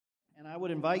I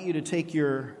would invite you to take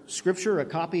your scripture, a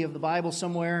copy of the Bible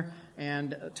somewhere,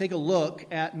 and take a look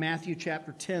at Matthew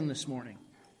chapter 10 this morning.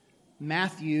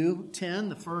 Matthew 10,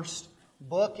 the first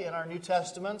book in our New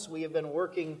Testaments. We have been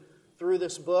working through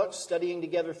this book, studying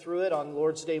together through it on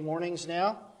Lord's Day mornings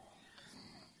now.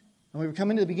 And we're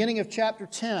coming to the beginning of chapter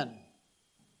 10.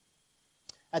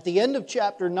 At the end of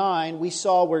chapter 9, we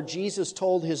saw where Jesus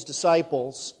told his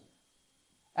disciples,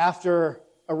 after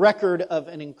a record of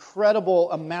an incredible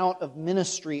amount of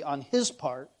ministry on his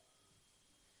part,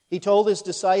 he told his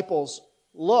disciples,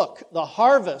 "Look, the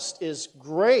harvest is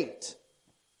great.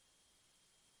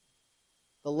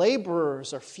 The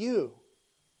laborers are few.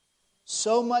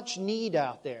 So much need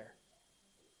out there."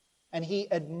 And he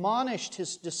admonished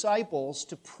his disciples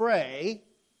to pray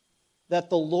that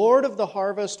the Lord of the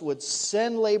harvest would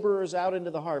send laborers out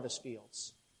into the harvest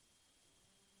fields.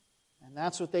 And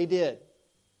that's what they did.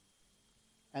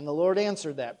 And the Lord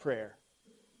answered that prayer.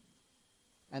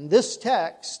 And this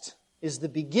text is the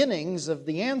beginnings of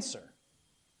the answer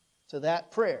to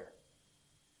that prayer.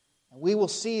 And we will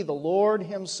see the Lord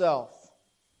Himself,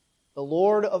 the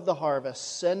Lord of the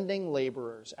harvest, sending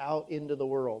laborers out into the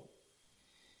world.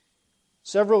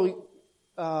 Several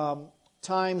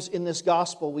times in this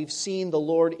gospel, we've seen the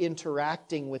Lord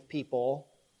interacting with people,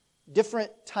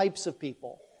 different types of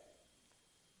people.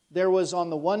 There was, on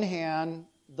the one hand,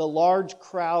 the large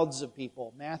crowds of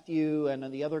people. Matthew and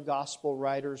the other gospel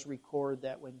writers record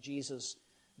that when Jesus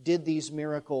did these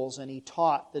miracles and He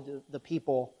taught the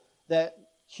people,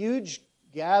 that huge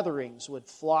gatherings would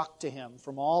flock to Him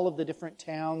from all of the different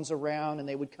towns around, and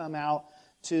they would come out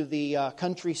to the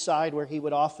countryside where He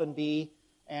would often be,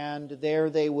 and there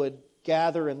they would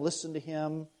gather and listen to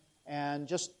Him, and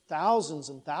just thousands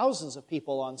and thousands of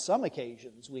people on some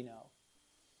occasions, we know.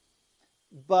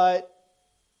 But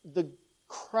the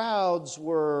crowds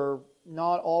were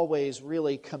not always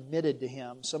really committed to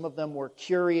Him. Some of them were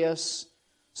curious.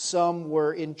 Some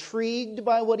were intrigued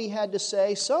by what He had to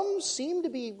say. Some seemed to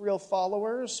be real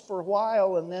followers for a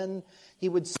while, and then He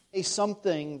would say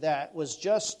something that was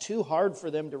just too hard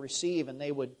for them to receive, and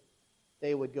they would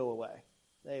go away.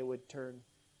 They would turn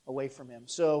away from Him.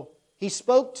 So He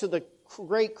spoke to the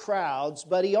great crowds,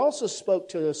 but He also spoke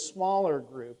to a smaller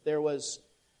group. There was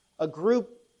a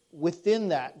group within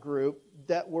that group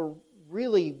that were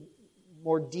really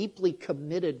more deeply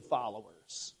committed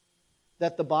followers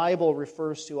that the Bible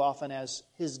refers to often as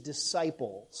His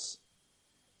disciples.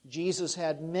 Jesus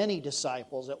had many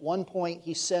disciples. At one point,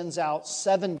 He sends out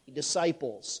 70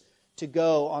 disciples to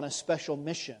go on a special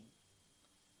mission.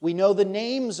 We know the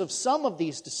names of some of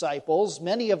these disciples.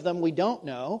 Many of them we don't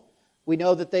know. We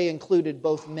know that they included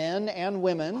both men and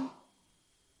women.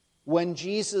 When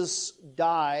Jesus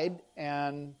died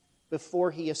and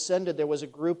before He ascended, there was a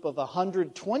group of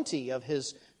 120 of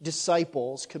His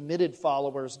disciples, committed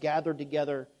followers, gathered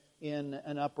together in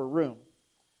an upper room.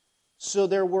 So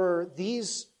there were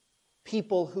these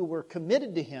people who were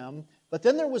committed to Him, but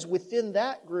then there was within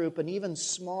that group an even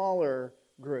smaller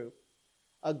group,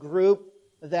 a group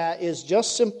that is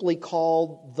just simply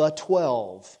called the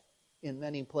 12 in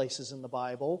many places in the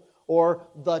Bible, or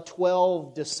the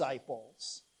 12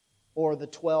 disciples, or the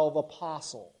 12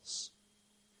 apostles.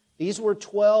 These were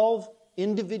 12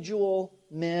 individual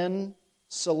men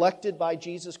selected by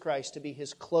Jesus Christ to be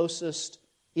His closest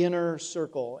inner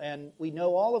circle. And we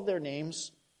know all of their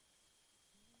names.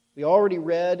 We already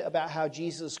read about how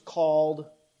Jesus called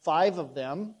 5 of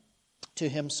them to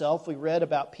Himself. We read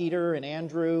about Peter and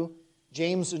Andrew,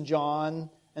 James and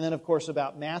John, and then of course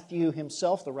about Matthew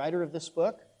himself, the writer of this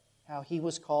book, how he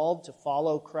was called to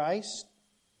follow Christ.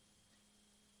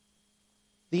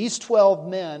 These 12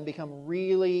 men become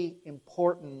really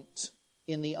important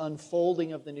in the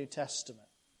unfolding of the New Testament,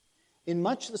 in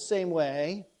much the same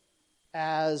way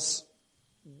as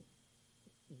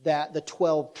that the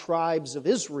 12 tribes of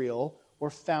Israel were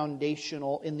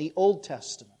foundational in the Old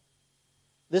Testament.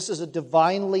 This is a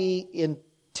divinely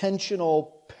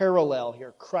intentional parallel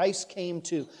here. Christ came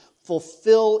to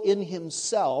fulfill in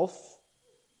Himself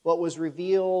what was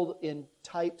revealed in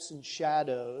types and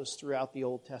shadows throughout the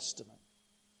Old Testament.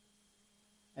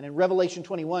 And in Revelation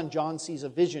 21, John sees a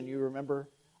vision, you remember,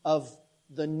 of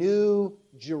the new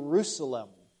Jerusalem,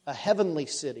 a heavenly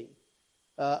city,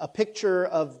 a picture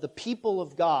of the people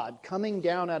of God coming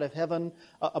down out of heaven,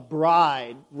 a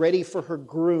bride ready for her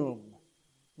groom.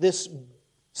 This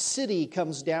city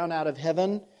comes down out of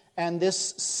heaven, and this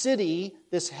city,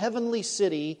 this heavenly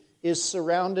city, is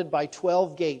surrounded by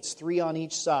 12 gates, 3 on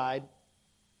each side.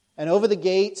 And over the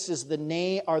gates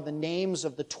are the names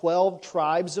of the 12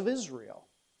 tribes of Israel.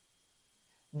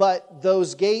 But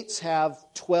those gates have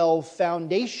 12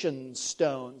 foundation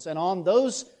stones, and on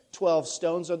those 12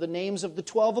 stones are the names of the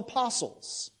 12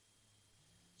 apostles.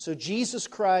 So Jesus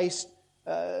Christ,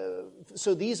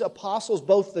 so these apostles,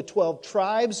 both the 12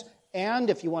 tribes and,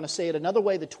 if you want to say it another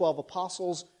way, the 12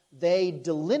 apostles, they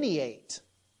delineate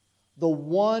the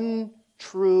one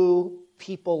true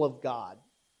people of God.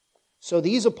 So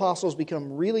these apostles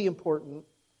become really important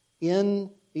in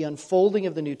the unfolding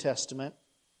of the New Testament.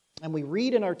 And we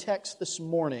read in our text this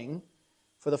morning,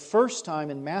 for the first time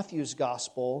in Matthew's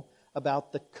Gospel,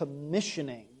 about the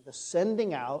commissioning, the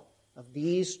sending out of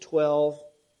these 12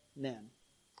 men.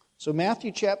 So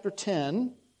Matthew chapter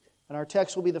 10, and our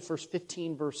text will be the first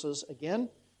 15 verses. Again,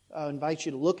 I invite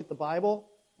you to look at the Bible,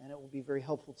 and it will be very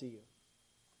helpful to you.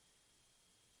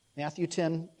 Matthew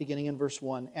 10, beginning in verse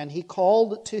 1. And he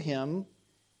called to him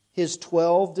his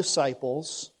 12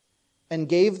 disciples and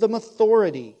gave them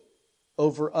authority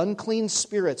over unclean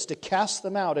spirits to cast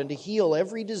them out and to heal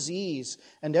every disease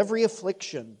and every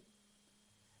affliction.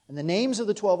 And the names of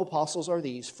the 12 apostles are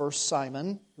these: first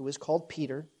Simon, who is called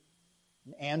Peter,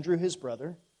 and Andrew his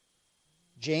brother,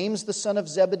 James the son of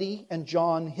Zebedee and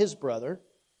John his brother,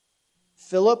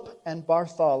 Philip and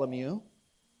Bartholomew,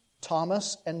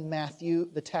 Thomas and Matthew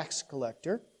the tax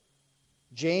collector,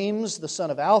 James the son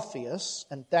of Alphaeus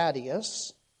and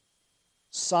Thaddeus,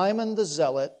 Simon the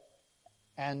zealot,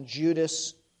 and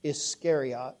Judas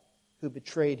Iscariot, who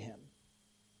betrayed him.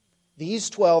 These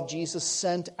 12 Jesus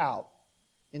sent out,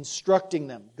 instructing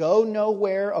them, "Go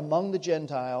nowhere among the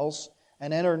Gentiles,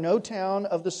 and enter no town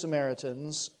of the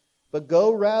Samaritans, but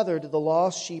go rather to the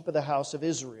lost sheep of the house of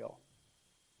Israel.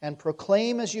 And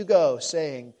proclaim as you go,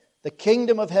 saying, the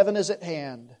kingdom of heaven is at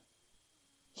hand.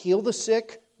 Heal the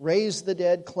sick, raise the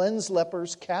dead, cleanse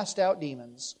lepers, cast out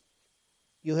demons.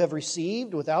 You have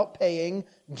received without paying,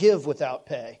 give without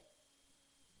pay.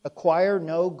 Acquire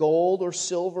no gold or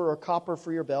silver or copper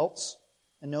for your belts,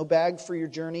 and no bag for your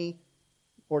journey,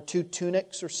 or 2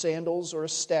 tunics or sandals or a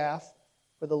staff,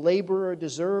 for the laborer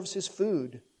deserves his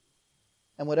food.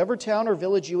 And whatever town or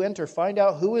village you enter, find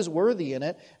out who is worthy in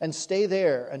it, and stay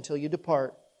there until you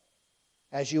depart.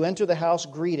 As you enter the house,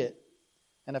 greet it.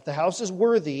 And if the house is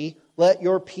worthy, let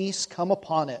your peace come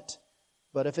upon it.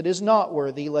 But if it is not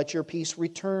worthy, let your peace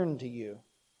return to you.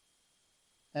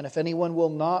 And if anyone will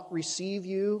not receive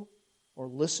you or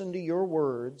listen to your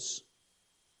words,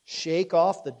 shake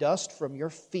off the dust from your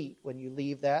feet when you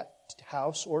leave that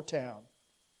house or town.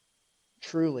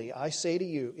 Truly, I say to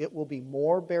you, it will be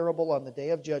more bearable on the day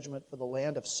of judgment for the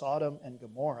land of Sodom and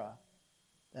Gomorrah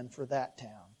than for that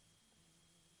town."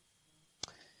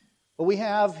 What we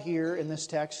have here in this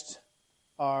text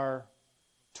are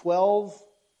 12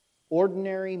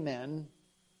 ordinary men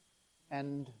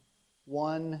and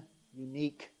one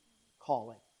unique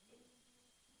calling.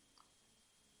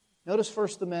 Notice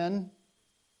first the men.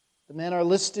 The men are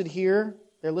listed here.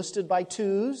 They're listed by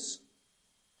twos.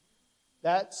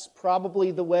 That's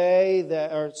probably the way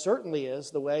that, or it certainly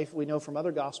is the way we know from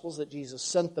other Gospels that Jesus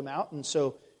sent them out. And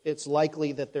so it's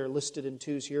likely that they're listed in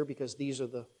twos here because these are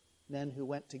the men who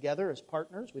went together as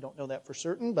partners. We don't know that for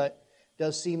certain, but it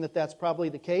does seem that that's probably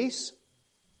the case.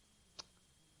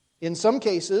 In some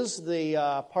cases,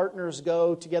 the partners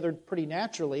go together pretty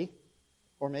naturally,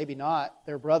 or maybe not.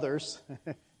 They're brothers,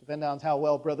 depending on how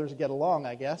well brothers get along,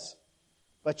 I guess.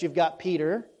 But you've got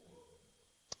Peter.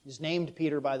 He's named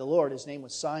Peter by the Lord. His name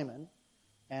was Simon.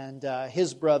 And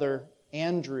his brother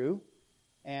Andrew.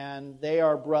 And they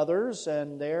are brothers,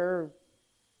 and they're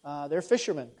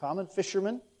fishermen, common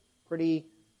fishermen. Pretty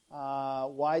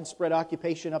widespread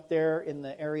occupation up there in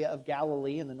the area of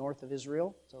Galilee in the north of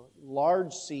Israel. So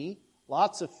large sea,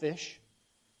 lots of fish.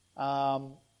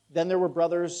 Then there were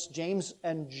brothers James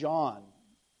and John,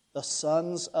 the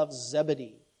sons of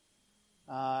Zebedee.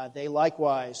 They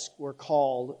likewise were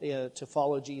called to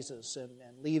follow Jesus and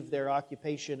leave their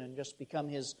occupation and just become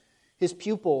his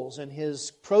pupils and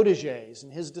his protégés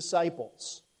and his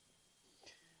disciples.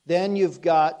 Then you've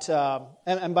got,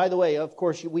 and by the way, of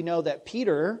course, we know that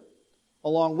Peter,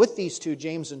 along with these two,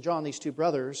 James and John, these two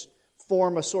brothers,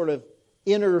 form a sort of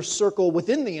inner circle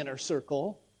within the inner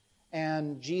circle,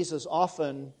 and Jesus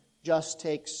often just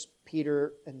takes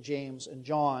Peter and James and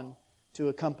John to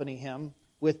accompany him,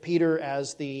 with Peter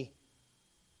as the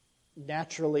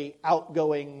naturally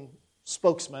outgoing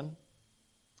spokesman.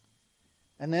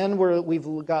 And then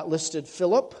we've got listed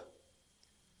Philip.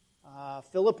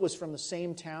 Philip was from the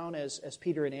same town as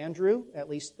Peter and Andrew, at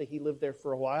least that he lived there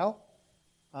for a while.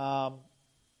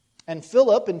 And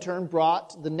Philip, in turn,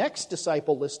 brought the next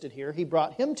disciple listed here. He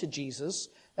brought him to Jesus.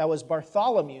 That was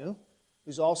Bartholomew,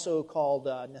 who's also called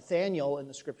Nathaniel in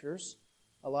the Scriptures.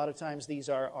 A lot of times these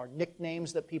are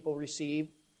nicknames that people receive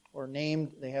or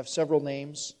named. They have several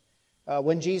names.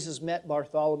 When Jesus met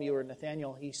Bartholomew or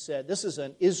Nathanael, he said, "This is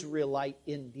an Israelite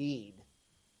indeed,"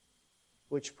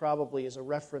 which probably is a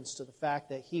reference to the fact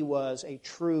that he was a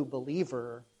true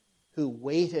believer who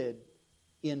waited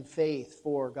in faith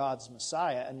for God's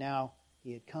Messiah, and now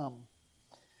he had come.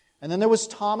 And then there was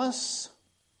Thomas,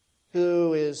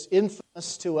 who is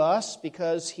infamous to us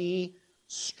because he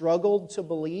struggled to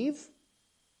believe,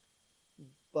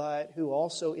 but who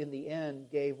also in the end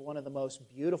gave one of the most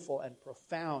beautiful and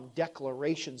profound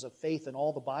declarations of faith in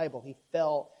all the Bible. He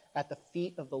fell at the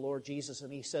feet of the Lord Jesus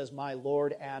and he says, "My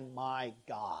Lord and my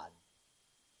God."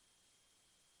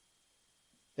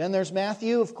 Then there's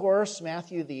Matthew, of course.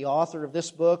 Matthew, the author of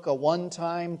this book, a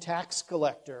one-time tax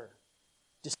collector,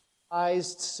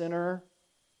 despised sinner,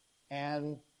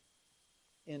 and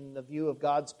in the view of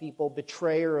God's people,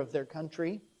 betrayer of their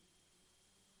country.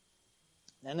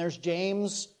 Then there's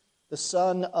James, the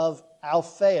son of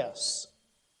Alphaeus,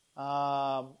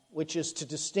 which is to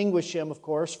distinguish him, of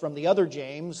course, from the other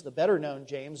James, the better-known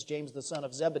James, James the son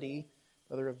of Zebedee,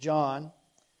 brother of John.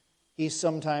 This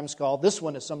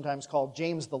one is sometimes called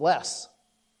James the Less.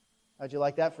 How'd you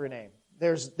like that for a name?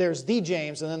 There's the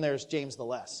James, and then there's James the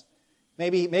Less.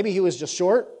 Maybe he was just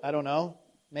short, I don't know.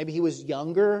 Maybe he was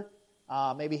younger,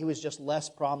 maybe he was just less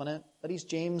prominent. But he's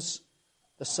James,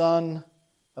 the son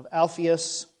of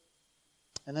Alphaeus.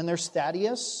 And then there's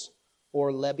Thaddeus,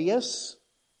 or Lebbaeus,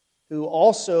 who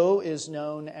also is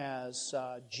known as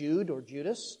Jude or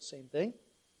Judas, same thing.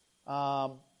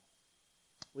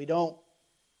 We don't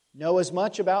know as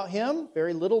much about him,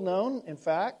 very little known, in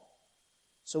fact.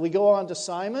 So we go on to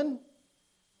Simon,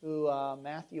 who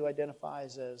Matthew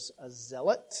identifies as a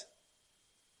zealot,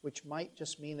 which might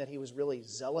just mean that he was really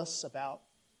zealous about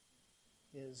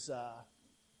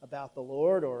the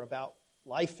Lord or about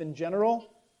life in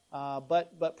general.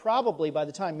 But probably by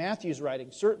the time Matthew's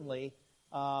writing, certainly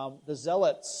the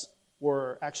zealots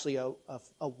were actually a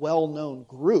well-known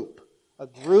group, a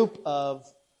group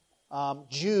of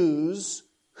Jews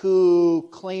who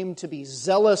claimed to be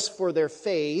zealous for their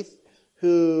faith,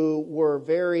 who were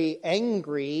very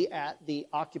angry at the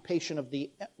occupation of the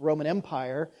Roman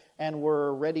Empire and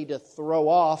were ready to throw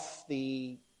off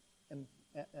the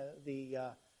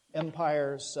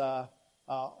empire's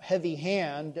heavy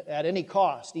hand at any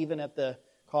cost, even at the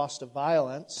cost of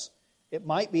violence. It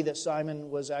might be that Simon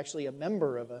was actually a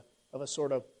member of a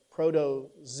sort of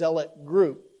proto-zealot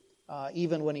group,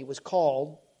 even when he was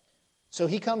called. So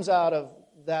he comes out of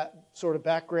that sort of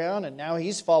background, and now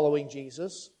he's following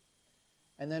Jesus.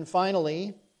 And then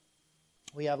finally,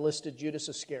 we have listed Judas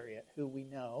Iscariot, who we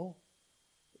know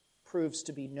proves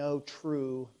to be no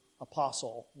true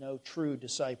apostle, no true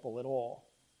disciple at all,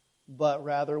 but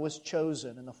rather was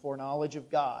chosen in the foreknowledge of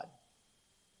God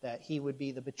that he would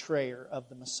be the betrayer of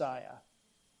the Messiah.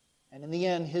 And in the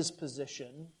end, his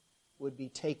position would be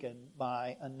taken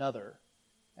by another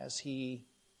as he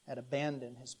had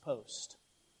abandoned his post.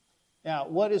 Now,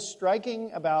 what is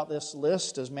striking about this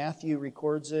list, as Matthew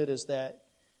records it, is that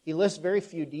he lists very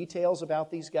few details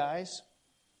about these guys.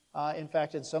 In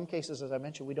fact, in some cases, as I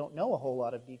mentioned, we don't know a whole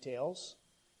lot of details.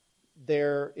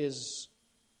 There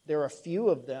are a few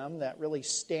of them that really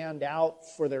stand out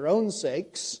for their own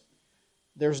sakes.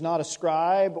 There's not a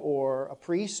scribe or a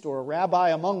priest or a rabbi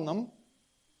among them.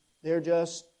 They're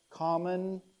just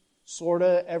common, sort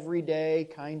of everyday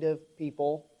kind of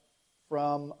people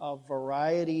from a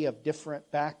variety of different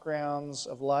backgrounds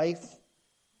of life.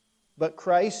 But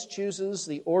Christ chooses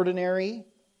the ordinary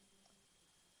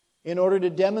in order to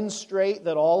demonstrate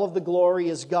that all of the glory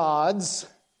is God's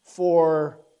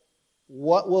for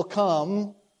what will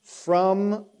come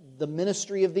from the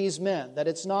ministry of these men. That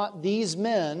it's not these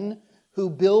men who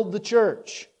build the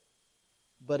church,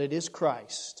 but it is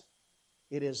Christ.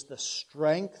 It is the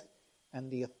strength and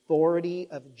the authority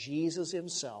of Jesus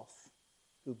himself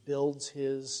who builds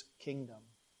his kingdom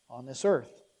on this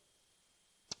earth.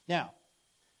 Now,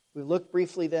 we look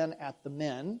briefly then at the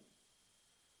men.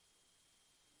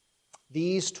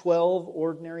 These 12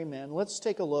 ordinary men, let's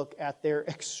take a look at their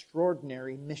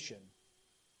extraordinary mission.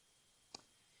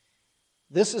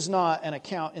 This is not an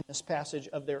account in this passage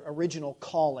of their original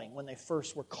calling, when they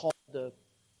first were called to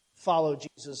follow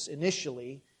Jesus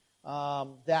initially.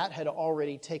 That had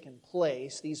already taken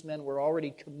place. These men were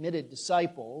already committed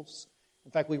disciples.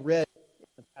 In fact, we read in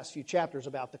the past few chapters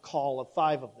about the call of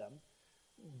 5 of them.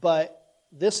 But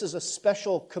this is a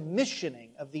special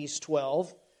commissioning of these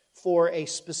 12 for a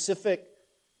specific,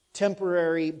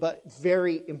 temporary, but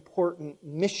very important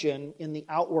mission in the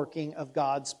outworking of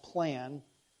God's plan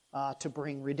to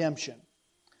bring redemption.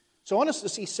 So I want us to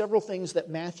see several things that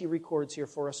Matthew records here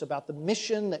for us about the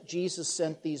mission that Jesus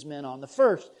sent these men on. The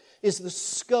first is the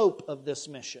scope of this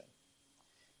mission.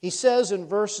 He says in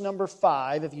verse number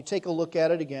 5, if you take a look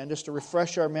at it again, just to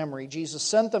refresh our memory, Jesus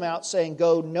sent them out saying,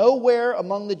 "Go nowhere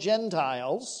among the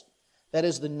Gentiles," that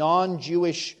is the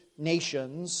non-Jewish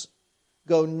nations,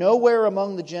 "go nowhere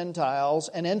among the Gentiles,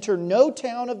 and enter no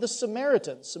town of the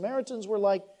Samaritans." Samaritans were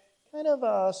like kind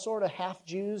of sort of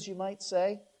half-Jews, you might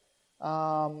say,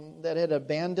 that had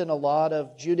abandoned a lot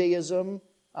of Judaism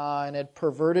and had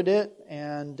perverted it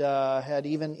and had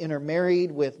even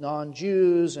intermarried with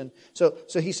non-Jews. And so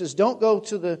he says, don't go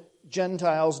to the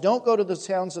Gentiles, don't go to the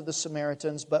towns of the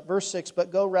Samaritans, but verse 6,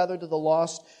 but go rather to the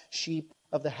lost sheep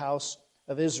of the house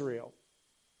of Israel.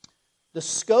 The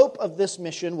scope of this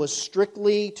mission was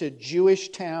strictly to Jewish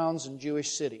towns and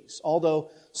Jewish cities.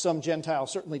 Although some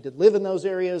Gentiles certainly did live in those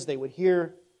areas, they would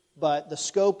hear, but the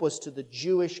scope was to the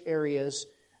Jewish areas.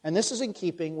 And this is in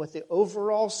keeping with the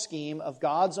overall scheme of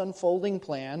God's unfolding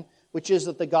plan, which is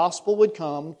that the gospel would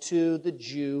come to the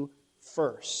Jew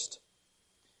first.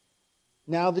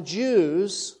 Now the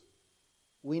Jews,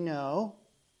 we know,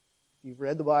 if you've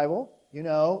read the Bible, you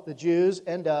know the Jews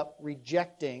end up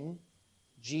rejecting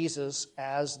Jesus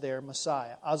as their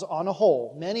Messiah. As on a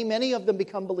whole, many of them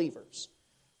become believers.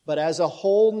 But as a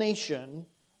whole nation,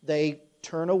 they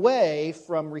turn away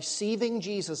from receiving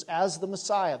Jesus as the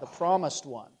Messiah, the promised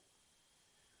one.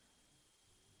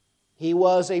 He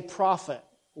was a prophet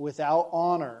without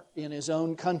honor in his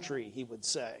own country, he would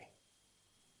say.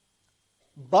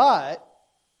 But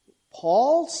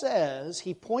Paul says,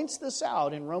 he points this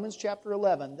out in Romans chapter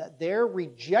 11, that their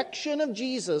rejection of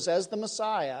Jesus as the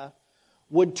Messiah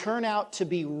would turn out to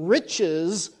be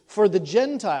riches for the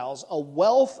Gentiles. A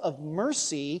wealth of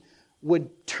mercy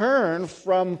would turn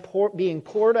from being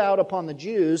poured out upon the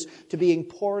Jews to being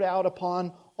poured out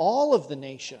upon all of the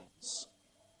nations.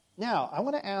 Now, I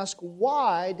want to ask,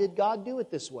 why did God do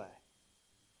it this way?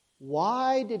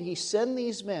 Why did He send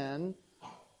these men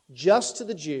just to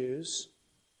the Jews,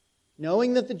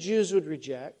 knowing that the Jews would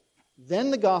reject? Then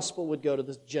the gospel would go to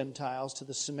the Gentiles, to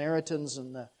the Samaritans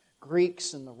and the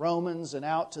Greeks and the Romans, and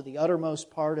out to the uttermost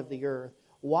part of the earth.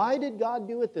 Why did God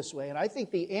do it this way? And I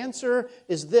think the answer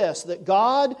is this, that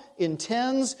God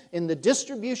intends in the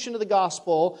distribution of the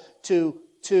gospel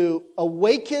to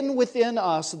awaken within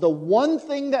us the one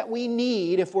thing that we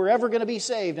need if we're ever going to be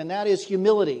saved, and that is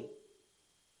humility.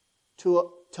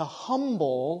 To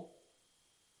humble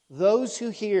those who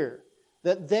hear,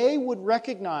 that they would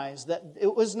recognize that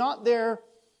it was not their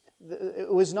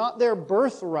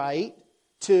birthright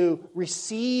to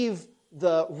receive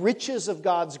the riches of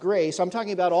God's grace. I'm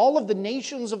talking about all of the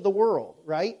nations of the world,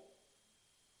 right?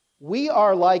 We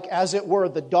are like, as it were,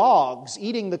 the dogs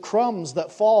eating the crumbs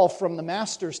that fall from the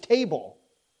master's table.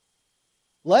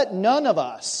 Let none of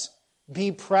us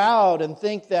be proud and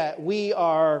think that we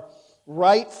are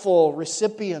rightful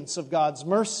recipients of God's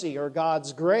mercy or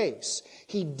God's grace.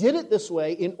 He did it this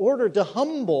way in order to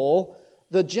humble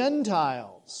the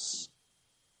Gentiles.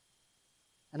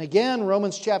 And again,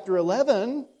 Romans chapter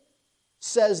 11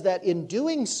 says that in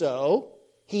doing so,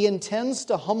 He intends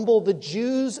to humble the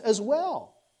Jews as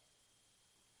well.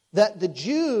 That the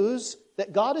Jews,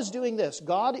 that God is doing this.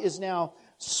 God is now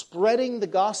spreading the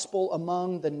gospel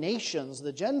among the nations,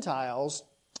 the Gentiles,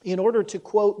 in order to,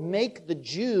 quote, make the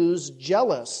Jews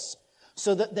jealous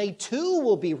so that they too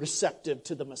will be receptive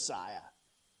to the Messiah.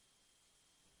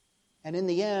 And in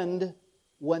the end,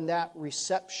 when that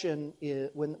reception is,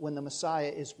 when the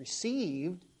Messiah is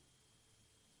received,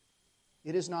 he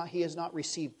is not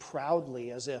received proudly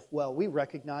as if, well, we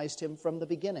recognized Him from the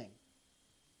beginning.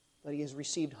 But He is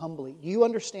received humbly. Do you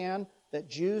understand that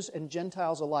Jews and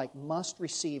Gentiles alike must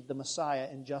receive the Messiah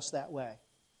in just that way?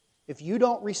 If you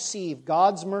don't receive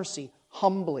God's mercy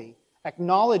humbly,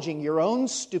 acknowledging your own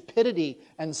stupidity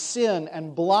and sin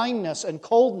and blindness and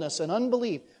coldness and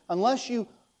unbelief, unless you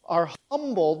are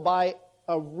humbled by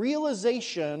a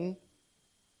realization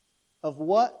of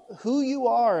who you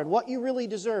are and what you really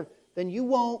deserve, then you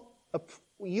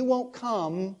won't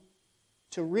come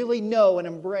to really know and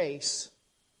embrace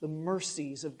the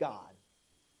mercies of God.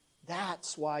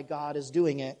 That's why God is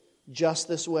doing it just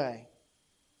this way.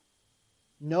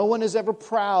 No one is ever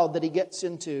proud that he gets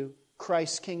into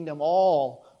Christ's kingdom.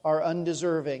 All are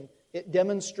undeserving. It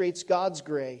demonstrates God's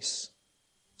grace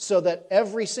so that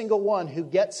every single one who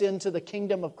gets into the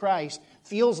kingdom of Christ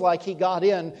feels like he got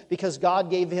in because God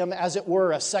gave him, as it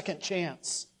were, a second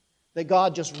chance. That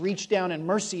God just reached down in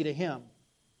mercy to him.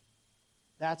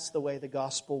 That's the way the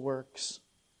gospel works.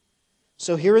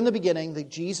 So here in the beginning,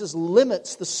 Jesus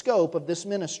limits the scope of this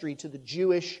ministry to the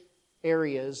Jewish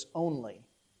areas only.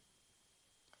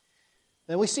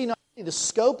 Then we see not only the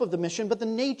scope of the mission, but the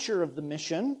nature of the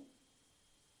mission.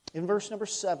 In verse number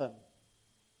 7,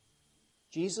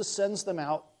 Jesus sends them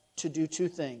out to do two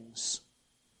things.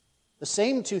 The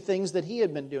same two things that he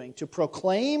had been doing, to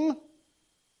proclaim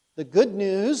the good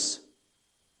news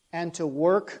and to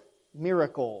work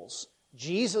miracles.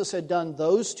 Jesus had done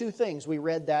those two things. We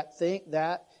read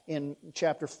that in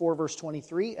chapter 4, verse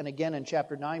 23, and again in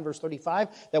chapter 9, verse 35,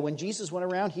 that when Jesus went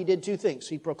around, he did two things.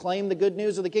 He proclaimed the good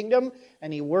news of the kingdom,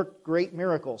 and he worked great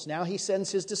miracles. Now he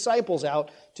sends his disciples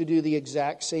out to do the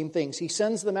exact same things. He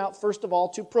sends them out, first of all,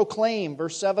 to proclaim.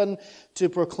 Verse 7, to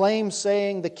proclaim,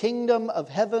 saying, the kingdom of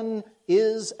heaven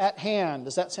is at hand.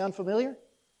 Does that sound familiar?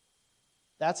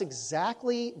 That's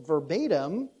exactly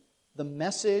verbatim the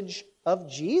message of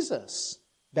Jesus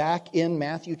back in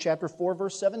Matthew chapter 4,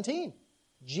 verse 17.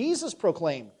 Jesus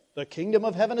proclaimed, the kingdom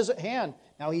of heaven is at hand.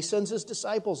 Now he sends his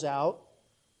disciples out,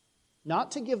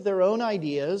 not to give their own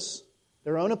ideas,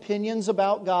 their own opinions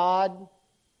about God,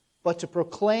 but to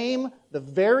proclaim the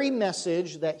very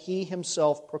message that he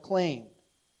himself proclaimed.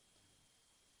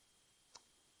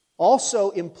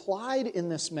 Also implied in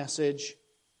this message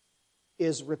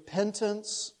is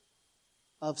repentance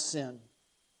of sin,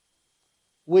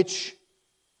 which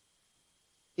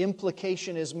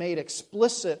implication is made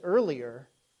explicit earlier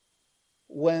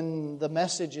when the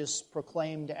message is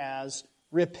proclaimed as,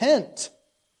 repent,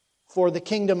 for the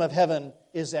kingdom of heaven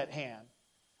is at hand.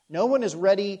 No one is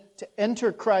ready to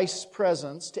enter Christ's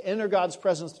presence, to enter God's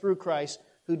presence through Christ,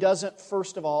 who doesn't,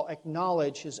 first of all,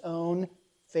 acknowledge his own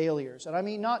failures. And I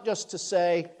mean not just to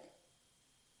say,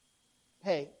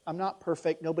 hey, I'm not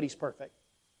perfect, nobody's perfect.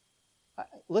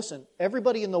 Listen,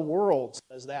 everybody in the world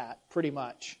says that, pretty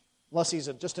much, unless he's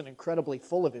just an incredibly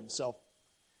full of himself.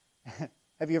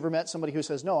 Have you ever met somebody who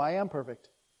says, no, I am perfect?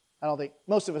 I don't think,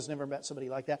 most of us never met somebody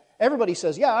like that. Everybody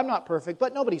says, yeah, I'm not perfect,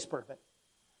 but nobody's perfect.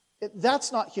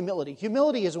 That's not humility.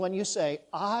 Humility is when you say,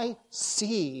 I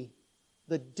see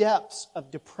the depths of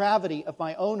depravity of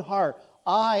my own heart.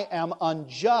 I am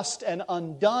unjust and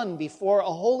undone before a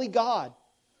holy God.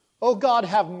 Oh God,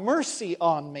 have mercy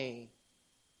on me,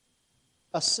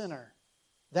 a sinner.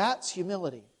 That's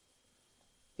humility.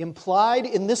 Implied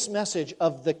in this message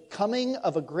of the coming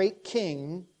of a great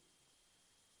king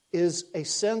is a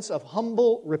sense of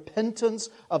humble repentance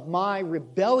of my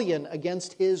rebellion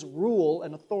against his rule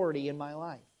and authority in my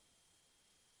life.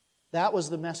 That was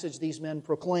the message these men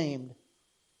proclaimed.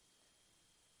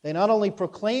 They not only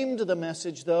proclaimed the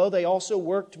message, though, they also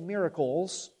worked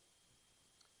miracles.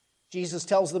 Jesus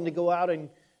tells them to go out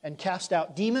and cast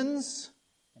out demons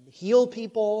and heal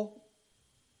people,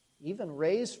 even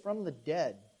raise from the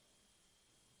dead.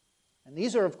 And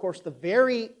these are, of course, the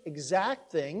very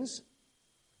exact things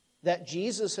that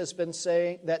Jesus has been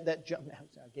saying, I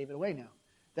gave it away now,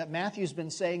 that Matthew's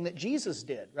been saying that Jesus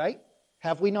did, right?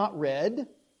 Have we not read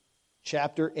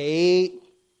chapter 8,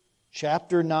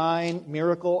 chapter 9,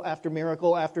 miracle after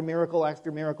miracle after miracle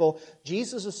after miracle?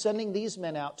 Jesus is sending these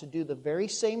men out to do the very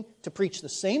same, to preach the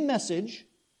same message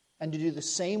and to do the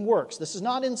same works. This is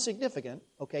not insignificant,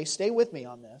 okay? Stay with me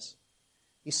on this.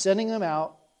 He's sending them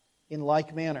out in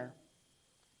like manner.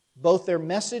 Both their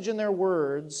message and their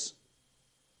words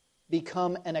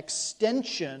become an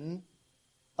extension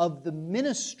of the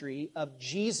ministry of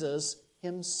Jesus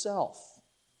himself.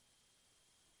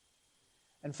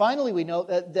 And finally, we note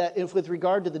that if with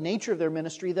regard to the nature of their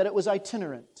ministry, that it was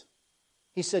itinerant.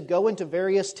 He said, go into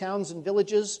various towns and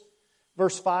villages.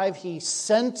 Verse 5, he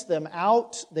sent them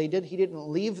out. He didn't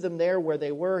leave them there where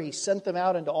they were. He sent them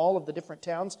out into all of the different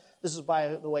towns. This is, by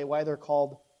the way, why they're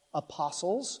called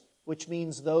apostles, which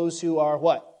means those who are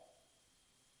what?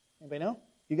 Anybody know?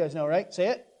 You guys know, right? Say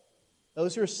it.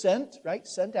 Those who are sent, right?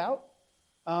 Sent out.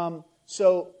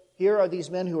 So here are these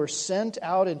men who are sent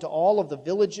out into all of the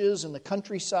villages and the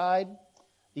countryside.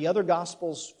 The other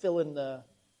Gospels fill in the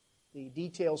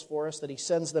details for us, that he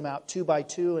sends them out 2 by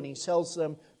 2, and he tells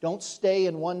them, don't stay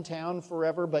in one town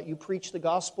forever, but you preach the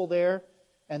gospel there,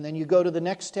 and then you go to the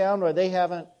next town where they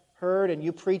haven't heard, and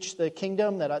you preach the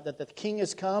kingdom, that the king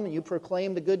has come, and you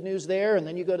proclaim the good news there, and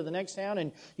then you go to the next town,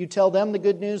 and you tell them the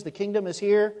good news, the kingdom is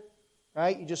here,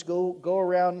 right? You just go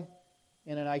around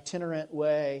in an itinerant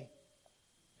way.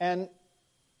 And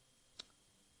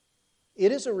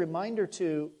it is a reminder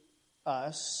to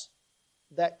us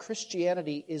that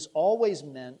Christianity is always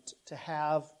meant to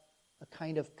have a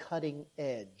kind of cutting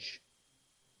edge.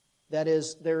 That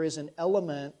is, there is an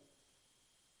element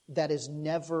that is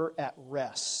never at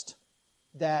rest.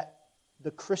 That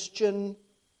the Christian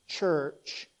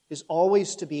church is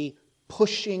always to be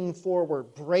pushing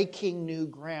forward, breaking new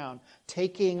ground,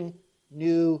 taking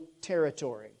new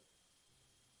territory.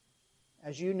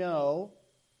 As you know,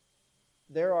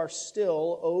 there are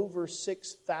still over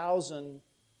 6,000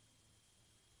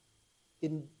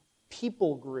 in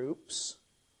people groups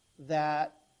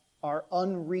that are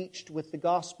unreached with the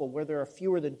gospel, where there are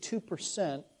fewer than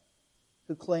 2%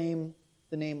 who claim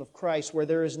the name of Christ, where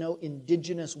there is no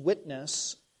indigenous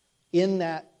witness in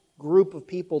that group of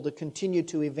people to continue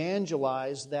to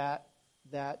evangelize that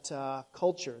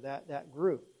culture, that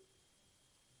group.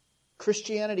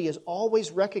 Christianity has always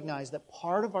recognized that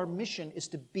part of our mission is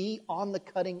to be on the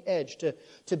cutting edge,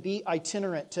 to be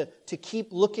itinerant, to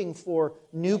keep looking for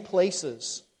new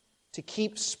places, to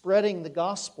keep spreading the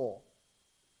gospel.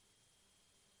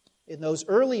 In those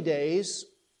early days,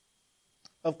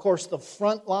 of course, the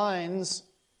front lines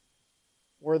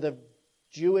were the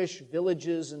Jewish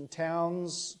villages and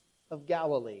towns of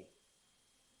Galilee.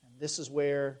 And this is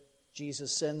where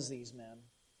Jesus sends these men.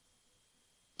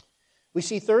 We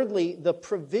see, thirdly, the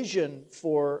provision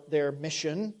for their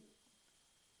mission.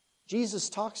 Jesus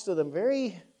talks to them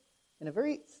in a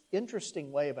very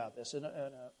interesting way about this, in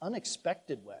an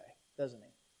unexpected way, doesn't he?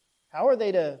 How are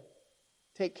they to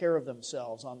take care of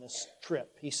themselves on this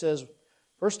trip? He says,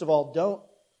 first of all, don't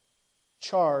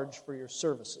charge for your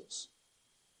services.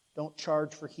 Don't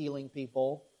charge for healing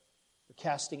people, for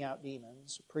casting out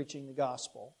demons, or preaching the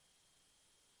gospel.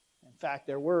 In fact,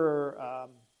 there were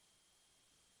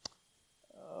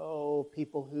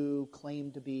people who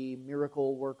claimed to be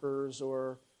miracle workers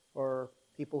or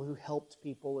people who helped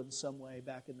people in some way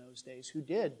back in those days who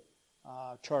did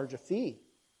charge a fee.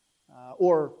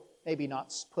 Or maybe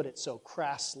not put it so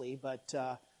crassly, but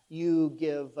you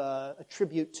give a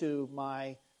tribute to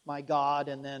my God,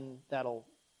 and then that'll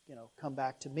come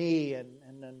back to me,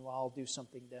 and then I'll do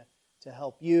something to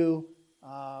help you.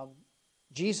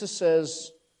 Jesus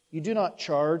says, you do not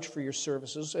charge for your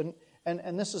services,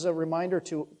 and this is a reminder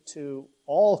to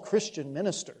all Christian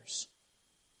ministers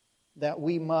that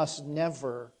we must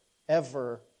never,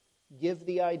 ever give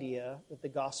the idea that the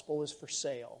gospel is for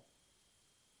sale,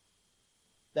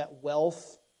 that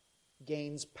wealth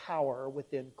gains power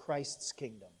within Christ's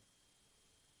kingdom.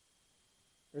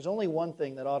 There's only one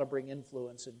thing that ought to bring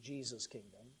influence in Jesus'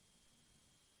 kingdom,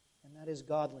 and that is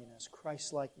godliness,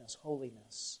 Christ-likeness,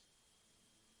 holiness.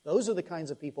 Those are the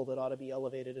kinds of people that ought to be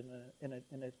elevated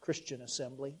in a Christian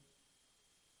assembly.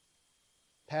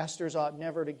 Pastors ought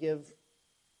never to give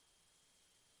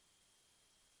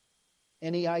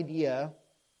any idea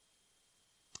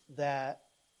that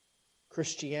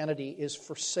Christianity is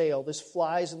for sale. This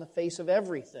flies in the face of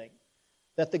everything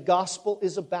that the gospel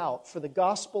is about. For the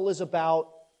gospel is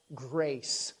about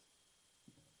grace,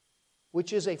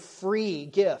 which is a free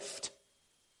gift.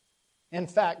 In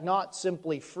fact, not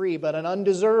simply free, but an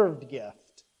undeserved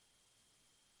gift.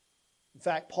 In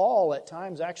fact, Paul at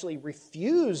times actually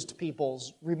refused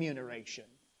people's remuneration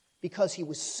because he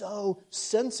was so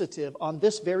sensitive on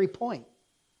this very point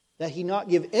that he not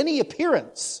give any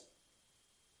appearance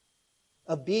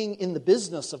of being in the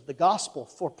business of the gospel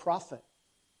for profit.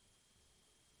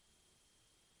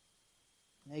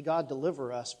 May God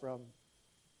deliver us from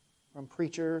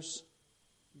preachers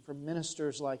and from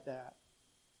ministers like that.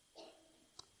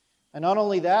 And not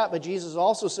only that, but Jesus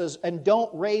also says, and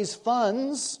don't raise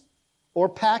funds or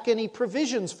pack any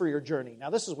provisions for your journey. Now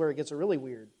this is where it gets really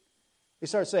weird. We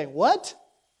start saying, what?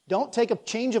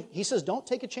 He says, don't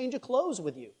take a change of clothes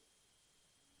with you.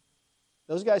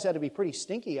 Those guys had to be pretty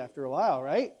stinky after a while,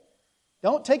 right?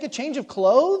 Don't take a change of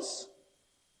clothes?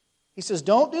 He says,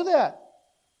 don't do that.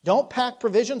 Don't pack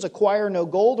provisions, acquire no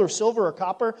gold or silver or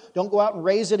copper. Don't go out and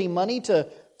raise any money to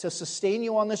sustain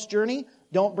you on this journey.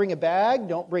 Don't bring a bag.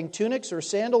 Don't bring tunics or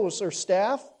sandals or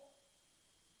staff.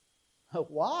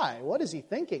 Why? What is he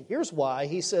thinking? Here's why.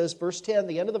 He says, verse 10,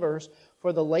 the end of the verse,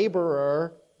 for the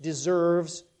laborer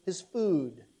deserves his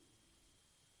food.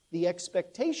 The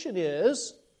expectation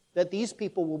is that these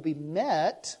people will be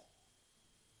met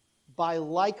by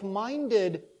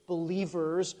like-minded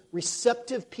believers,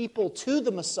 receptive people to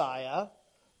the Messiah,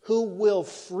 who will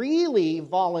freely,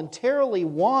 voluntarily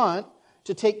want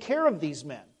to take care of these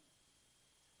men.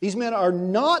 These men are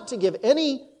not to give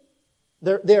any,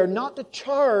 they are not to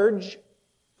charge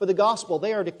for the gospel.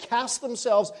 They are to cast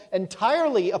themselves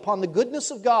entirely upon the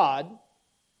goodness of God.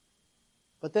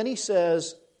 But then he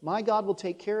says, my God will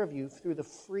take care of you through the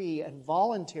free and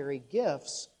voluntary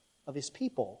gifts of His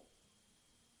people.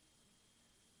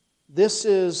 This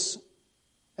is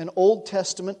an Old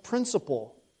Testament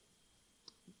principle.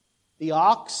 The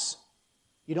ox,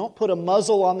 you don't put a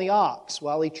muzzle on the ox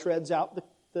while he treads out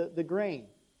the grain.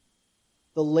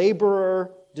 The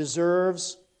laborer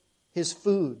deserves his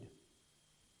food.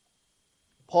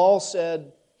 Paul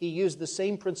said he used the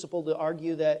same principle to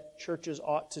argue that churches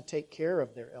ought to take care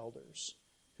of their elders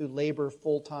who labor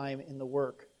full-time in the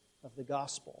work of the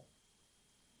gospel.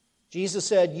 Jesus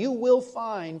said, you will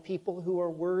find people who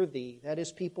are worthy. That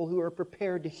is, people who are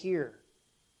prepared to hear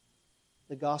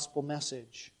the gospel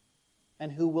message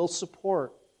and who will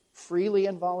support freely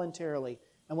and voluntarily.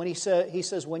 And when he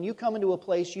says, when you come into a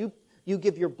place, you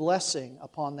give your blessing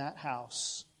upon that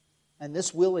house. And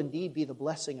this will indeed be the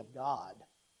blessing of God,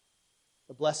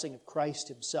 the blessing of Christ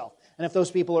Himself. And if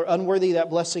those people are unworthy, that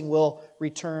blessing will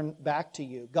return back to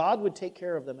you. God would take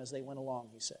care of them as they went along,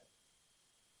 He said.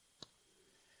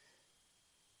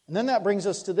 And then that brings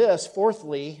us to this,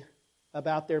 fourthly,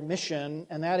 about their mission,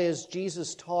 and that is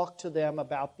Jesus talked to them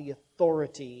about the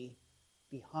authority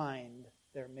behind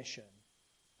their mission.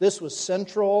 This was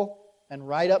central and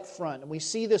right up front. And we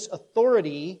see this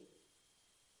authority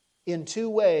in two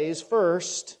ways.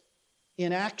 First,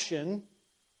 in action.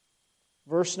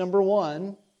 Verse number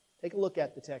 1. Take a look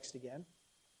at the text again.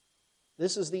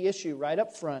 This is the issue right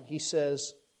up front. He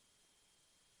says,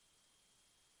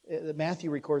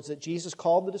 Matthew records that Jesus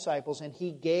called the disciples and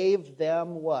He gave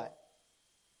them what?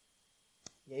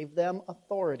 Gave them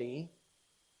authority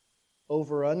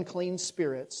over unclean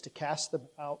spirits to cast them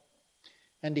out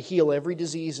and to heal every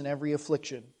disease and every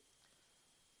affliction.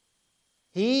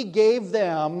 He gave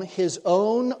them His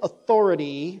own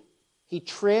authority. He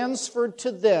transferred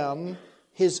to them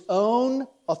His own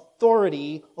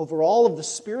authority over all of the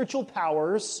spiritual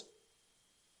powers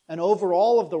and over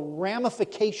all of the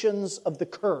ramifications of the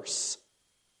curse.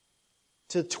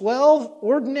 To 12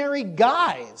 ordinary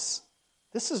guys.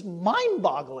 This is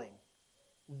mind-boggling.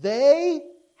 They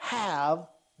have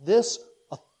this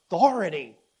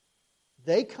authority.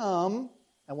 They come,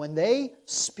 and when they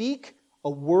speak a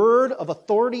word of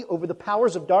authority over the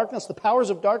powers of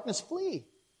darkness flee.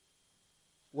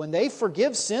 When they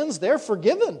forgive sins, they're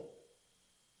forgiven.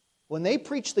 When they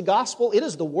preach the gospel, it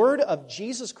is the word of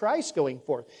Jesus Christ going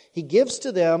forth. He gives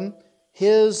to them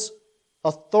His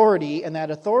authority, and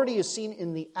that authority is seen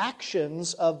in the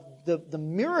actions of the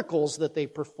miracles that they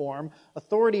perform,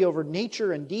 authority over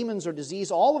nature and demons or disease,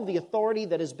 all of the authority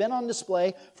that has been on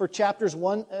display for chapters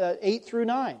 8 through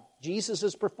 9. Jesus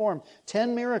has performed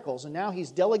 10 miracles, and now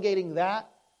He's delegating that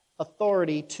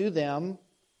authority to them,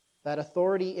 that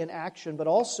authority in action, but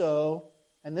also,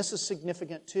 and this is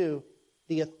significant too,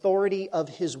 the authority of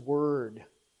His Word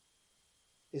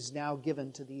is now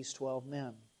given to these 12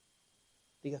 men.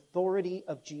 The authority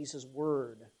of Jesus'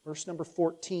 Word. Verse number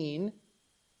 14.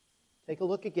 Take a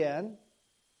look again.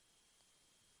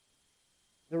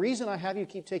 The reason I have you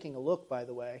keep taking a look, by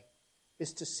the way,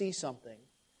 is to see something.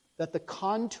 That the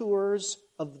contours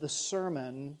of the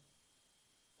sermon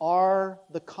are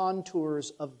the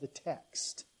contours of the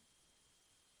text.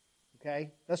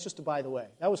 Okay? That's just a by the way.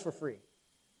 That was for free.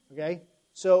 Okay?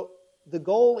 So the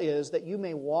goal is that you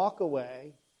may walk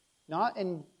away, not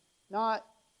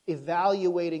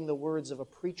evaluating the words of a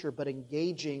preacher, but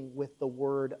engaging with the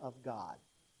Word of God.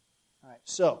 All right.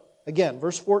 So, again,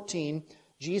 verse 14,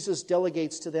 Jesus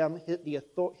delegates to them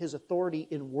His authority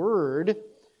in word.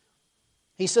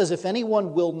 He says, if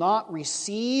anyone will not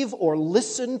receive or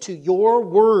listen to your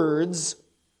words,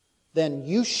 then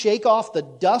you shake off the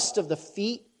dust of the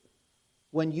feet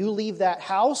when you leave that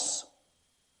house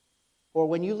or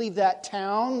when you leave that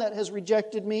town that has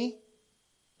rejected me.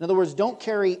 In other words, don't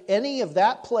carry any of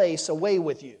that place away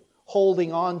with you,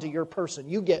 holding on to your person.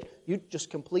 You just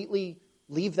completely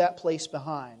leave that place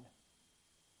behind.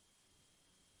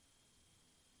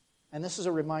 And this is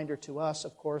a reminder to us,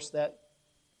 of course, that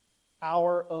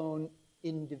our own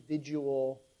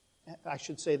individual, I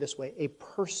should say this way, a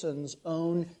person's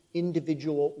own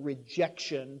individual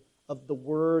rejection of the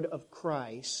Word of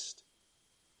Christ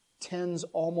tends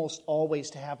almost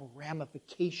always to have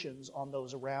ramifications on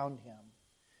those around him.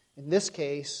 In this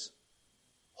case,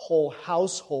 whole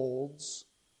households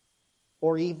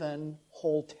or even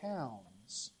whole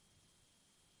towns.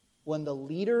 When the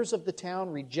leaders of the town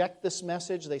reject this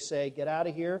message, they say, get out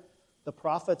of here. The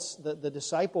prophets, the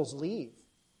disciples leave.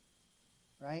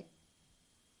 Right?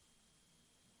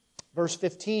 Verse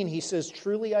 15, he says,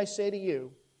 truly I say to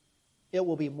you, it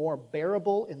will be more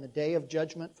bearable in the day of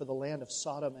judgment for the land of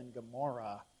Sodom and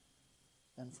Gomorrah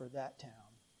than for that town.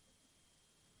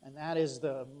 And that is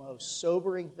the most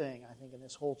sobering thing, I think, in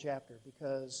this whole chapter,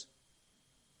 because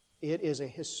it is a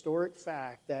historic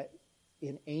fact that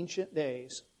in ancient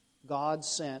days, God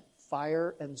sent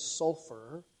fire and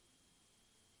sulfur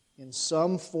in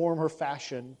some form or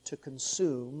fashion to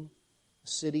consume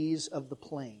cities of the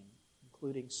plain,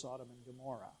 including Sodom and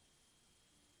Gomorrah.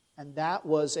 And that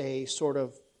was a sort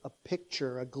of a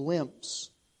picture, a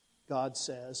glimpse, God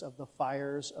says, of the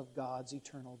fires of God's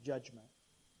eternal judgment,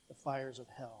 the fires of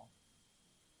hell.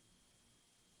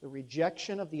 The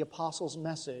rejection of the apostles'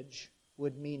 message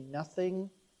would mean nothing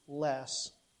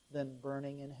less than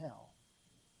burning in hell.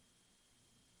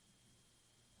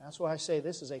 That's why I say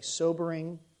this is a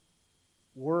sobering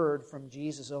word from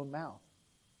Jesus' own mouth.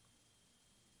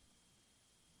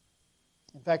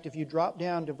 In fact, if you drop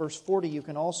down to verse 40, you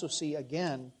can also see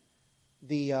again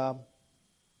the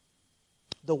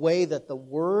way that the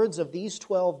words of these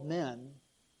 12 men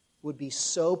would be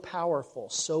so powerful,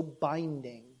 so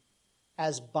binding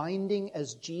as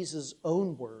Jesus'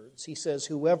 own words. He says,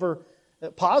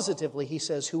 positively, he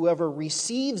says, whoever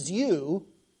receives you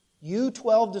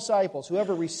 12 disciples,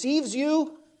 whoever receives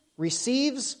you,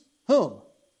 receives whom?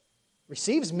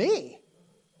 Receives me.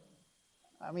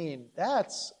 I mean,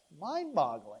 that's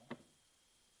mind-boggling.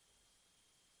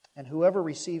 And whoever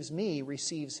receives me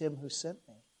receives him who sent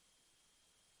me.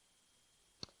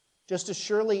 Just as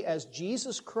surely as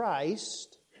Jesus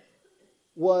Christ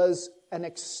was an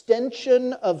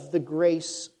extension of the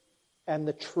grace and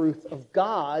the truth of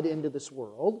God into this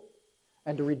world,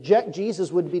 and to reject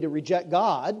Jesus would be to reject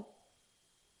God,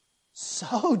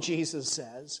 so Jesus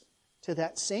says, to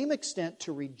that same extent,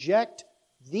 to reject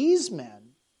these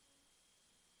men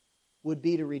would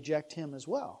be to reject him as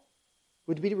well.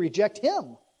 Would be to reject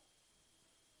him.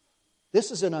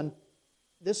 This is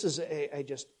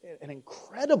just an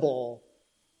incredible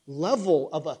level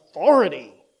of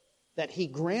authority that he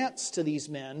grants to these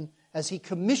men as he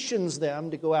commissions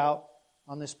them to go out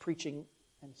on this preaching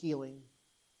and healing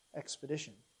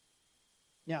expedition.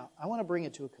 Now, I want to bring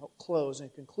it to a close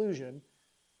and conclusion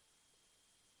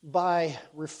by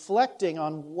reflecting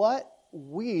on what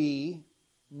we,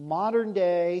 modern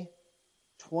day,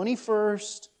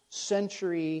 21st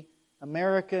century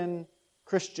American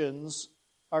Christians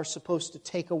are supposed to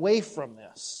take away from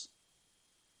this.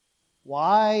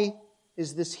 Why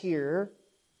is this here?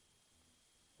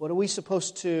 What are we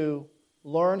supposed to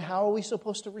learn? How are we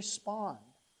supposed to respond?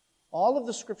 All of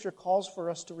the Scripture calls for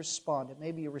us to respond. It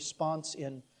may be a response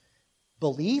in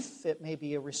belief. It may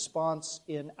be a response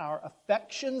in our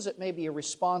affections. It may be a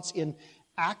response in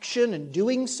action and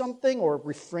doing something or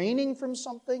refraining from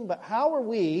something. But how are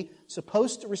we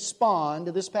supposed to respond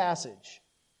to this passage?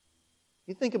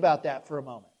 You think about that for a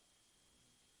moment.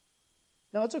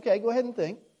 No, it's okay. Go ahead and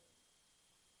think.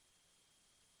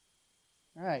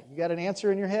 All right, you got an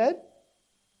answer in your head?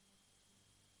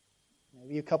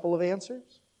 Maybe a couple of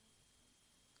answers?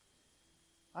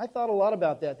 I thought a lot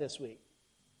about that this week.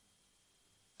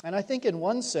 And I think in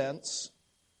one sense,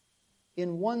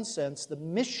 the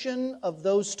mission of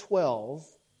those 12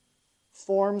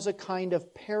 forms a kind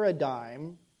of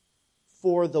paradigm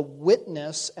for the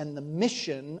witness and the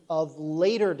mission of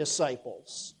later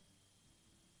disciples,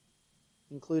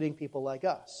 including people like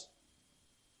us.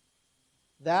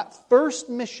 That first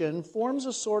mission forms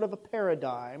a sort of a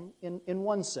paradigm, in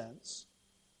one sense,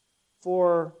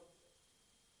 for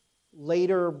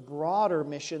later, broader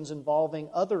missions involving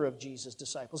other of Jesus'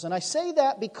 disciples. And I say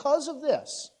that because of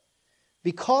this.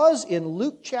 Because in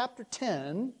Luke chapter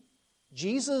 10,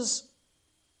 Jesus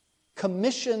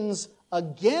commissions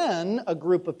again a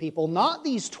group of people, not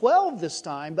these 12 this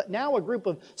time, but now a group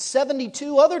of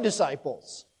 72 other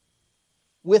disciples,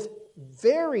 with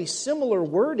very similar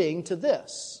wording to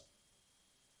this.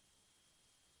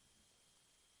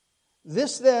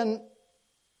 This then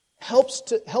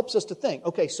helps us to think,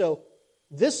 okay, so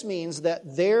this means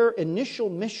that their initial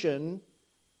mission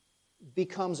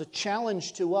becomes a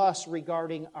challenge to us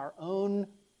regarding our own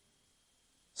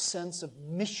sense of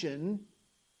mission,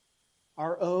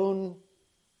 our own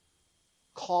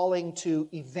calling to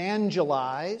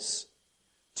evangelize,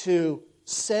 to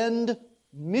send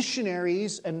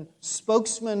missionaries and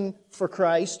spokesmen for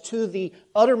Christ to the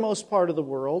uttermost part of the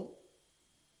world,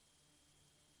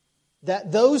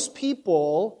 that those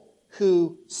people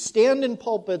who stand in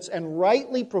pulpits and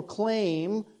rightly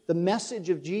proclaim the message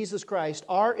of Jesus Christ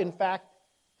are in fact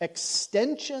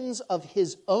extensions of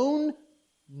His own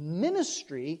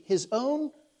ministry, His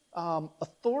own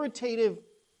authoritative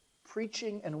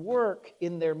preaching and work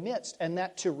in their midst, and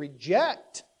that to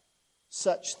reject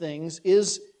such things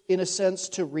is, in a sense,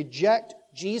 to reject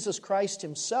Jesus Christ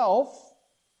Himself,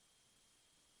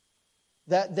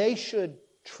 that they should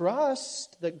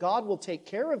trust that God will take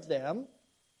care of them,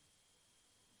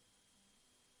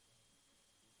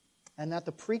 and that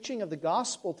the preaching of the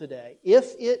gospel today,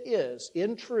 if it is,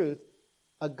 in truth,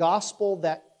 a gospel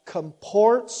that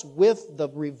comports with the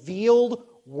revealed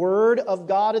Word of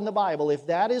God in the Bible, if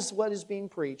that is what is being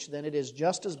preached, then it is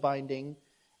just as binding,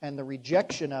 and the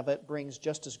rejection of it brings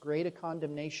just as great a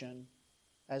condemnation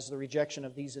as the rejection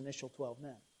of these initial 12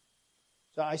 men.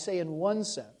 So I say, in one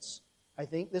sense, I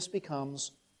think this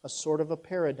becomes a sort of a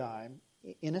paradigm,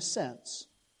 in a sense,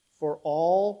 for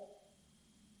all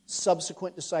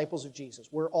subsequent disciples of Jesus.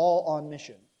 We're all on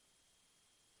mission.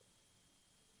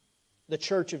 The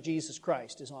Church of Jesus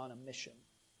Christ is on a mission.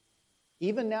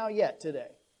 Even now yet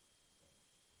today.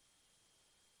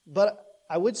 But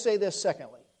I would say this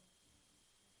secondly,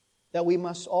 that we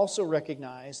must also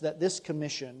recognize that this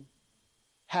commission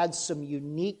had some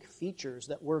unique features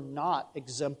that were not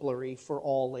exemplary for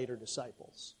all later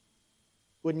disciples.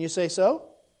 Wouldn't you say so?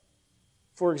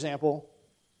 For example,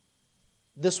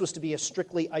 this was to be a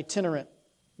strictly itinerant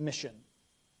mission.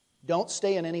 Don't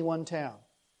stay in any one town.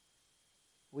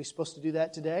 Are we supposed to do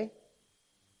that today?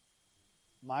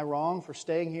 Am I wrong for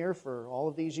staying here for all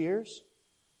of these years?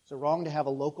 Is it wrong to have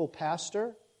a local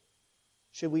pastor?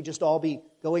 Should we just all be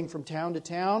going from town to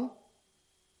town?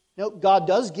 No, God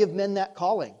does give men that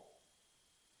calling.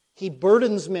 He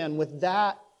burdens men with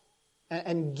that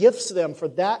and gifts them for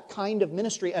that kind of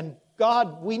ministry. And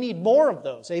God, we need more of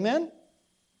those. Amen?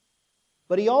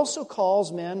 But He also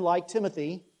calls men like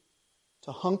Timothy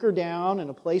to hunker down in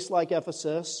a place like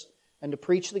Ephesus and to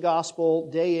preach the gospel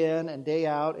day in and day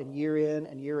out and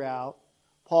year out.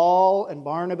 Paul and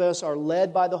Barnabas are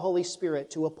led by the Holy Spirit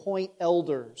to appoint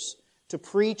elders to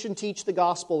preach and teach the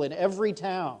gospel in every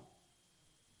town.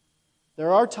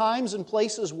 There are times and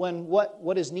places when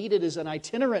what is needed is an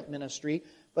itinerant ministry,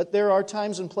 but there are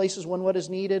times and places when what is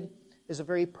needed is a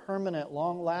very permanent,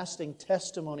 long-lasting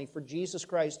testimony for Jesus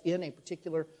Christ in a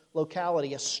particular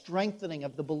locality, a strengthening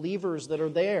of the believers that are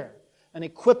there, an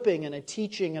equipping and a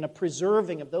teaching and a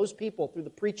preserving of those people through the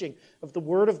preaching of the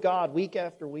Word of God week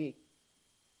after week.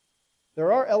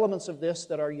 There are elements of this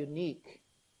that are unique.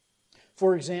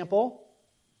 For example,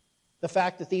 the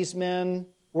fact that these men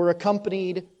were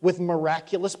accompanied with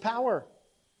miraculous power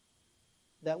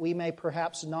that we may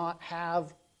perhaps not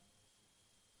have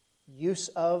use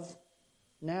of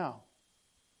now.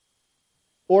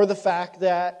 Or the fact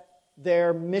that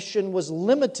their mission was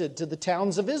limited to the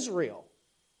towns of Israel.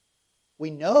 We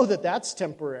know that that's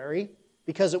temporary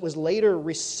because it was later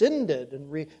rescinded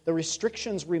and the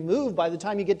restrictions removed by the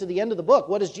time you get to the end of the book.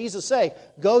 What does Jesus say?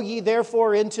 Go ye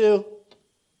therefore into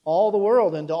all the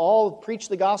world and to all preach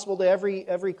the gospel to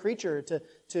every creature,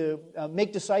 to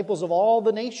make disciples of all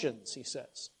the nations, He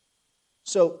says.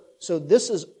 So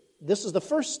this is the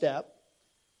first step.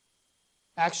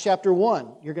 Acts chapter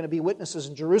 1, you're going to be witnesses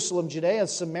in Jerusalem, Judea,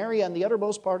 Samaria, and the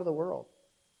uttermost part of the world.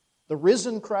 The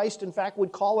risen Christ, in fact,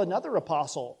 would call another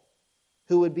apostle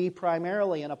who would be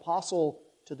primarily an apostle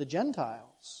to the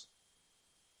Gentiles.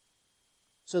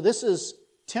 So this is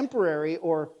temporary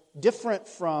or different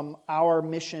from our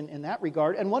mission in that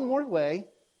regard. And one more way,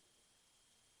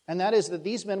 and that is that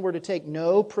these men were to take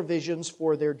no provisions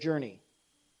for their journey.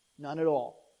 None at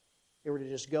all. They were to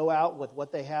just go out with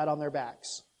what they had on their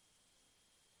backs.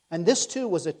 And this too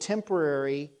was a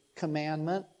temporary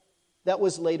commandment that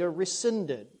was later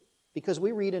rescinded. Because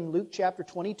we read in Luke chapter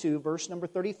 22, verse number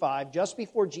 35, just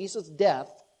before Jesus'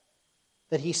 death,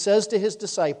 that He says to His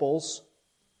disciples,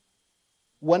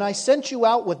 when I sent you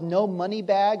out with no money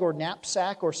bag or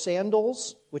knapsack or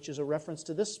sandals, which is a reference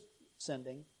to this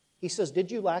sending, He says, did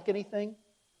you lack anything?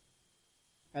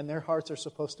 And their hearts are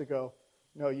supposed to go,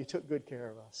 no, you took good care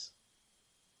of us.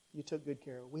 You took good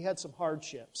care of us. We had some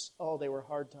hardships. Oh, they were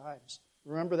hard times.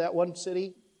 Remember that one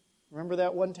city? Remember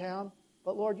that one town?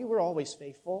 But Lord, you were always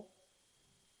faithful.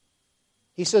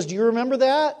 He says, do you remember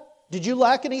that? Did you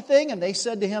lack anything? And they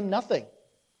said to Him, nothing.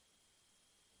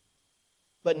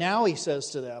 But now He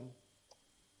says to them,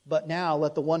 but now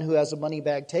let the one who has a money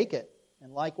bag take it,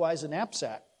 and likewise a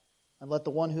knapsack, and let the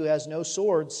one who has no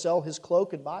sword sell his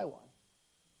cloak and buy one.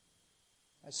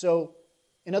 So,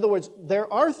 in other words,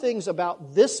 there are things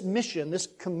about this mission, this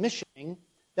commissioning,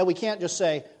 that we can't just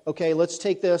say, okay, let's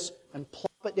take this and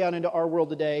plop it down into our world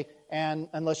today, and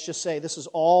let's just say this is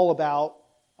all about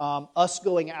us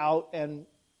going out and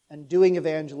doing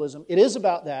evangelism. It is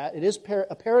about that. It is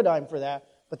a paradigm for that.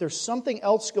 But there's something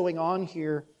else going on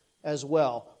here as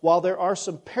well. While there are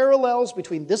some parallels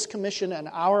between this commission and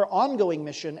our ongoing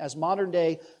mission as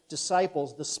modern-day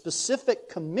disciples, the specific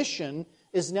commission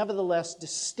is nevertheless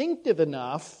distinctive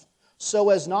enough so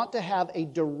as not to have a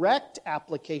direct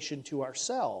application to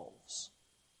ourselves.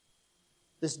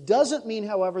 This doesn't mean,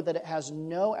 however, that it has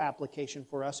no application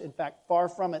for us. In fact, far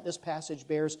from it, this passage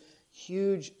bears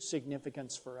huge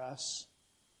significance for us.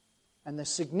 And the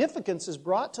significance is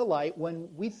brought to light when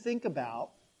we think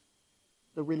about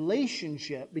the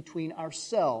relationship between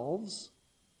ourselves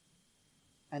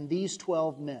and these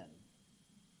 12 men.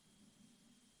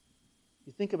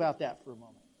 You think about that for a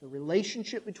moment. The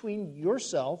relationship between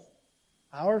yourself,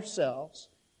 ourselves,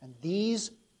 and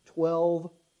these 12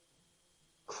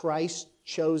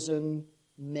 Christ-chosen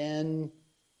men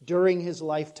during His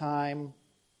lifetime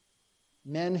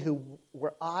men who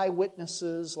were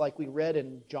eyewitnesses, like we read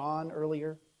in John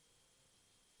earlier.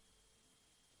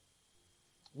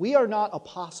 We are not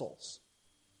apostles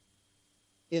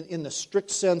in the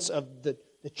strict sense of the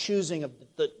choosing of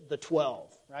the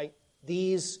 12, right?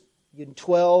 These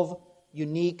 12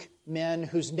 unique men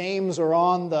whose names are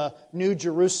on the New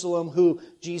Jerusalem, who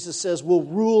Jesus says will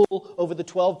rule over the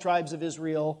 12 tribes of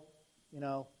Israel.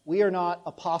 We are not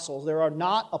apostles. There are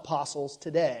not apostles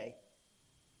today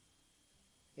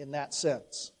in that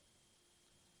sense.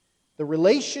 The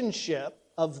relationship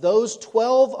of those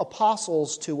 12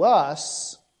 apostles to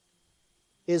us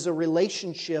is a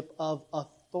relationship of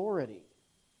authority.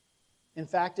 In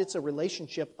fact, it's a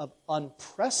relationship of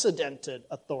unprecedented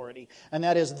authority. And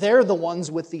that is, they're the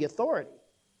ones with the authority,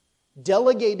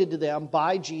 delegated to them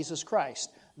by Jesus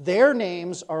Christ. Their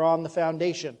names are on the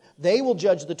foundation. They will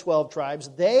judge the 12 tribes.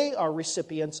 They are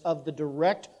recipients of the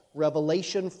direct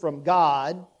revelation from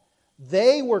God.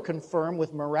 They were confirmed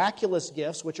with miraculous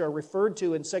gifts, which are referred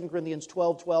to in 2 Corinthians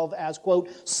 12:12 as, quote,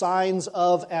 signs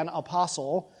of an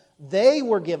apostle. They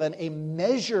were given a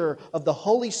measure of the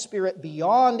Holy Spirit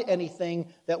beyond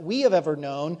anything that we have ever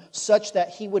known, such that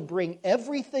He would bring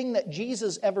everything that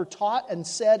Jesus ever taught and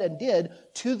said and did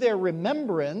to their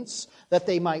remembrance, that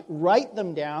they might write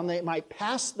them down, they might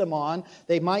pass them on,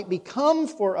 they might become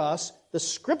for us the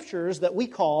Scriptures that we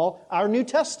call our New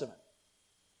Testament.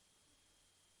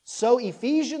 So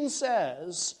Ephesians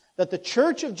says that the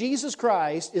Church of Jesus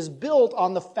Christ is built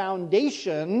on the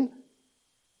foundation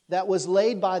that was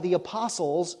laid by the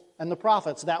apostles and the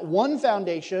prophets. That one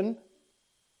foundation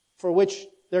for which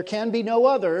there can be no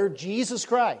other, Jesus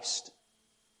Christ.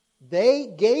 They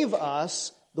gave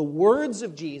us the words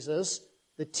of Jesus,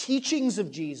 the teachings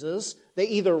of Jesus. They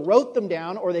either wrote them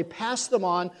down or they passed them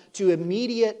on to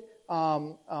immediate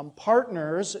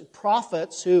partners,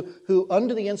 prophets, who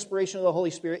under the inspiration of the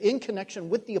Holy Spirit, in connection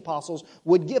with the apostles,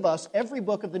 would give us every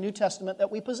book of the New Testament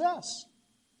that we possess.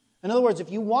 In other words,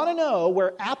 if you want to know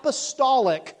where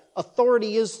apostolic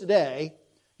authority is today,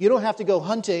 you don't have to go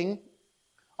hunting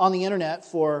on the internet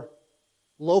for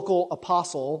local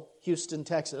apostle, Houston,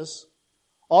 Texas.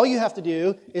 All you have to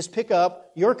do is pick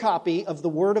up your copy of the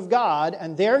Word of God,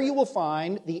 and there you will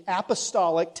find the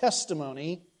apostolic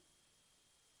testimony.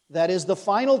 That is the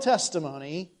final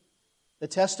testimony, the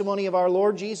testimony of our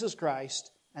Lord Jesus Christ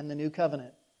and the New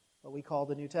Covenant, what we call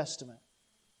the New Testament.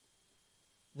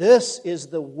 This is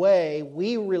the way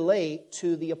we relate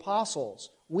to the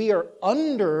apostles. We are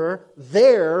under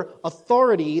their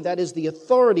authority, that is the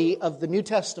authority of the New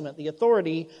Testament, the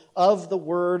authority of the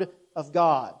Word of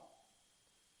God.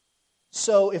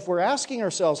 So if we're asking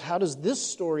ourselves, how does this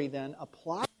story then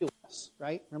apply to us,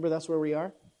 right? Remember, that's where we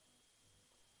are?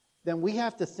 Then we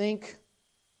have to think,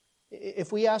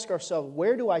 if we ask ourselves,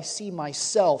 where do I see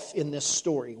myself in this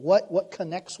story? What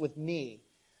connects with me?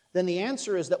 Then the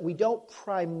answer is that we don't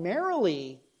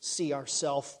primarily see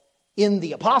ourselves in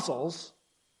the apostles.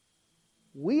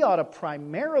 We ought to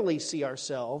primarily see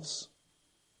ourselves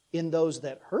in those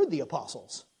that heard the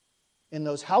apostles, in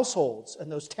those households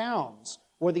and those towns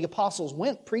where the apostles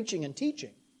went preaching and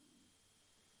teaching.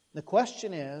 The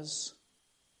question is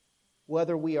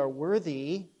whether we are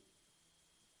worthy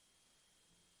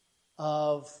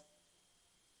of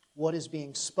what is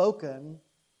being spoken,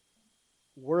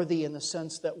 worthy in the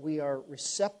sense that we are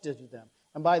receptive to them.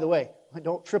 And by the way,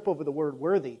 don't trip over the word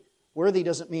worthy. Worthy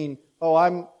doesn't mean,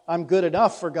 I'm good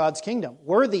enough for God's kingdom.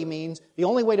 Worthy means the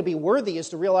only way to be worthy is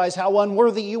to realize how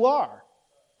unworthy you are.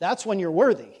 That's when you're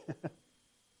worthy.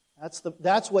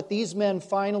 That's what these men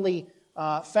finally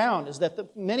found, is that the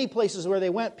many places where they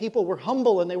went, people were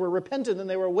humble and they were repentant and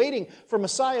they were waiting for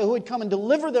Messiah who would come and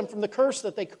deliver them from the curse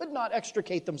that they could not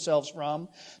extricate themselves from,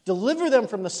 deliver them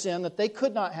from the sin that they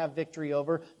could not have victory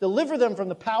over, deliver them from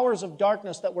the powers of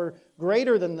darkness that were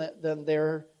greater than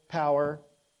their power.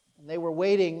 And they were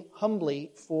waiting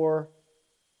humbly for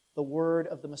the word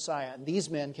of the Messiah. And these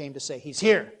men came to say, He's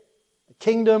here. The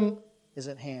kingdom is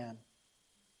at hand.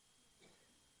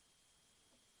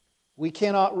 We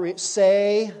cannot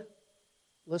say,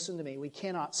 listen to me, we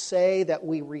cannot say that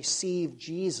we receive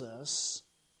Jesus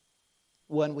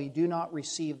when we do not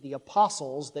receive the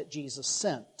apostles that Jesus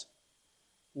sent.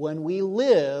 When we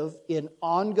live in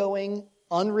ongoing,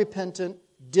 unrepentant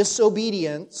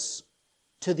disobedience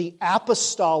to the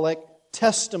apostolic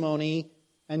testimony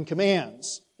and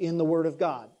commands in the Word of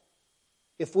God.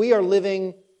 If we are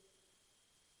living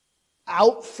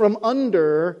out from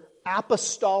under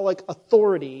apostolic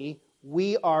authority,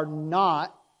 we are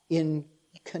not in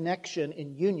connection,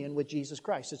 in union with Jesus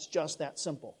Christ. It's just that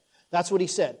simple. That's what He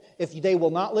said. If they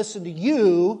will not listen to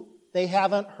you, they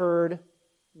haven't heard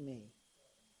me.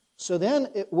 So then,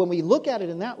 when we look at it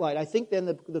in that light, I think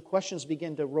then the questions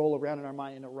begin to roll around in our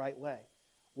mind in a right way.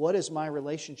 What is my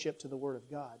relationship to the Word of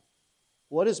God?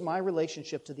 What is my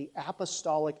relationship to the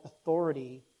apostolic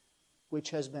authority which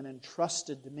has been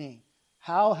entrusted to me?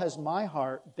 How has my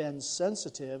heart been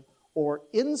sensitive or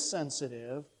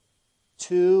insensitive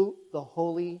to the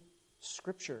Holy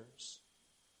Scriptures?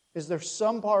 Is there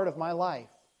some part of my life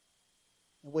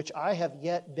in which I have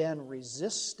yet been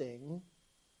resisting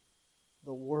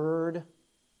the Word,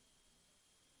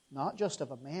 not just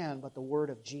of a man, but the Word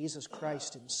of Jesus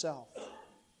Christ Himself?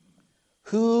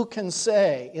 Who can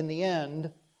say, in the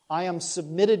end, I am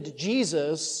submitted to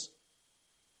Jesus,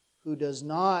 who does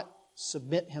not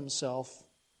submit himself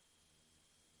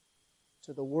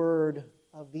to the word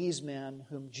of these men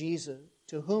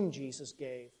to whom Jesus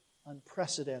gave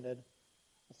unprecedented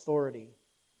authority?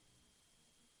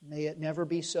 May it never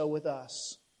be so with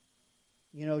us.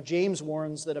 You know, James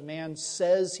warns that a man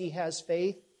says he has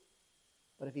faith,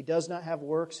 but if he does not have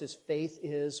works, his faith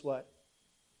is what?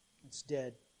 It's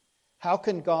dead. How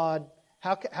can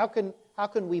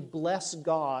we bless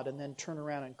God and then turn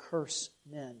around and curse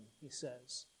men, he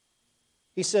says.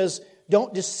 He says,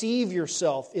 don't deceive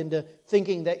yourself into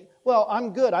thinking that, well,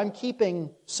 I'm good, I'm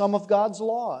keeping some of God's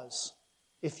laws,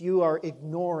 if you are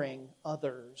ignoring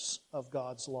others of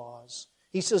God's laws.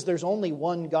 He says there's only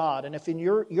one God, and if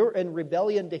you're in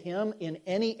rebellion to Him in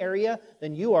any area,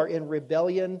 then you are in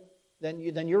rebellion, then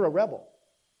you're a rebel.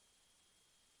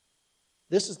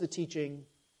 This is the teaching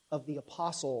of the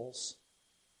apostles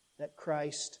that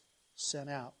Christ sent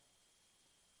out.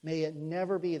 May it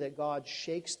never be that God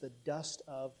shakes the dust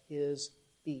of His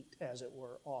feet, as it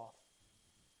were, off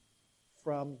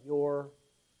from your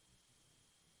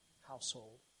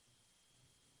household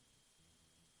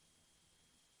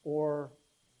or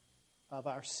of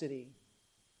our city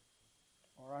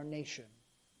or our nation,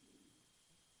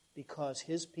 because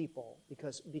His people,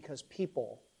 because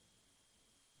people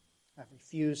have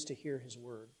refused to hear His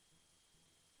word.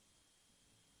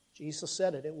 Jesus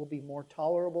said it will be more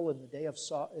tolerable in the day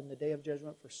of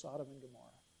judgment for Sodom and Gomorrah,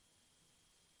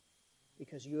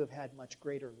 because you have had much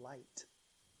greater light.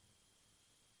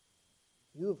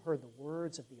 You have heard the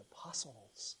words of the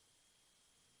apostles,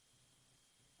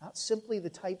 not simply the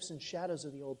types and shadows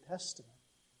of the Old Testament.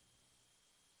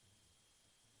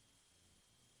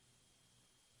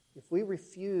 If we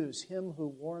refuse Him who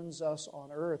warns us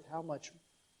on earth, how much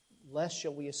less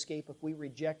shall we escape if we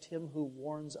reject Him who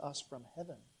warns us from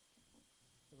heaven?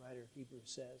 The writer of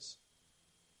Hebrews says.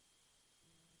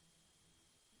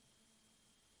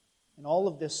 In all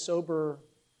of this sober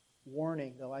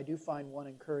warning, though, I do find one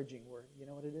encouraging word. You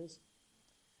know what it is?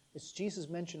 It's Jesus'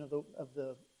 mention of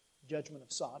the judgment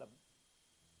of Sodom.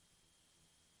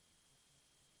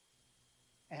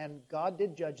 And God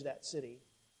did judge that city.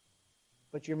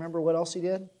 But you remember what else He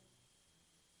did?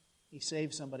 He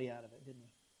saved somebody out of it, didn't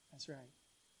He? That's right.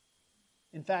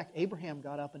 In fact, Abraham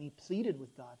got up and he pleaded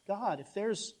with God. God, if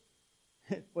there's,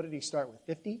 what did he start with,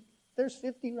 50? If there's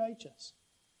 50 righteous,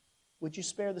 would you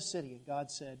spare the city? And God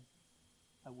said,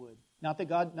 I would. Not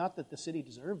that the city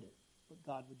deserved it, but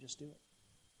God would just do it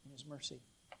in His mercy.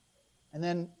 And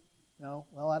then,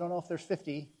 I don't know if there's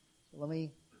 50, so let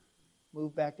me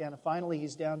move back down. And finally,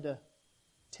 He's down to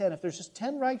 10. If there's just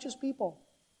 10 righteous people,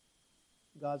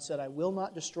 God said, I will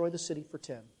not destroy the city for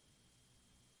 10.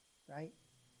 Right?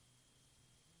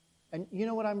 And you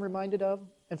know what I'm reminded of?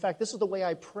 In fact, this is the way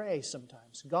I pray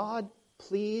sometimes. God,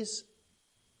 please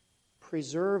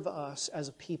preserve us as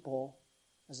a people,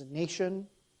 as a nation,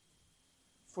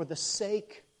 for the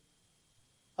sake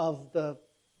of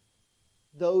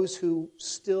those who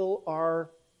still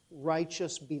are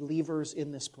righteous believers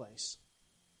in this place.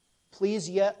 Please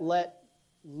yet let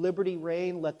liberty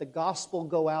reign, let the gospel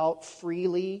go out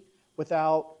freely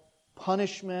without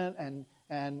punishment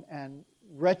and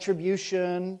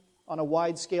retribution on a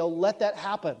wide scale. Let that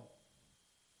happen.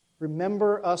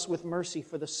 Remember us with mercy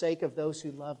for the sake of those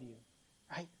who love you.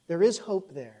 Right? There is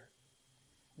hope there.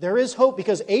 There is hope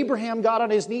because Abraham got on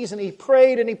his knees and he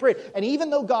prayed and he prayed. And even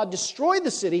though God destroyed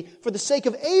the city, for the sake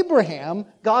of Abraham,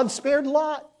 God spared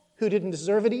Lot, who didn't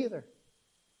deserve it either.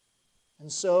 And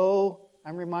so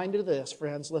I'm reminded of this,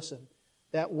 friends, listen,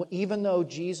 that even though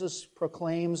Jesus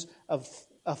proclaims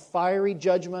a fiery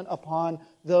judgment upon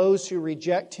those who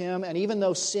reject Him, and even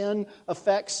though sin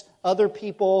affects other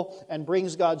people and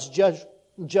brings God's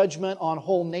judgment on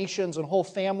whole nations and whole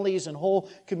families and whole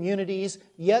communities,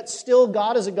 yet still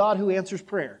God is a God who answers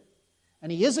prayer.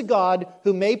 And He is a God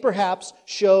who may perhaps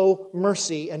show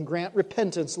mercy and grant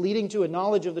repentance, leading to a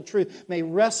knowledge of the truth, may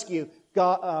rescue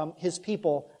His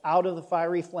people out of the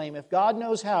fiery flame. If God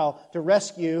knows how to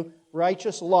rescue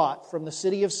righteous Lot from the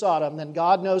city of Sodom, then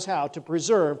God knows how to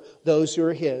preserve those who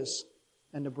are His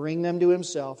and to bring them to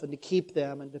Himself and to keep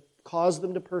them and to cause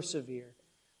them to persevere.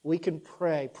 We can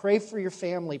pray. Pray for your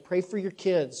family. Pray for your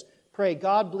kids. Pray,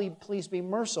 God, please be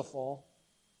merciful.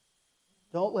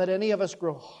 Don't let any of us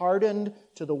grow hardened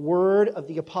to the word of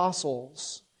the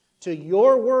apostles, to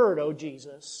your word, O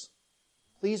Jesus.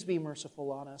 Please be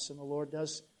merciful on us. And the Lord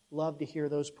does love to hear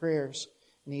those prayers,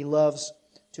 and He loves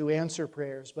to answer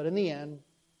prayers. But in the end,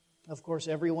 of course,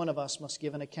 every one of us must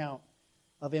give an account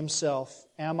of himself.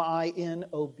 Am I in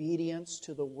obedience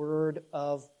to the Word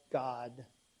of God?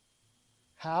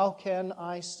 How can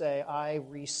I say I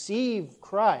receive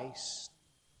Christ,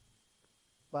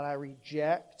 but I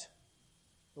reject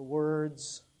the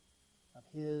words of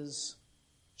His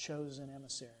chosen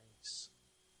emissaries?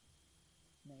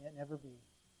 May it never be.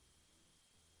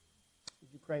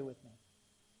 Would you pray with me?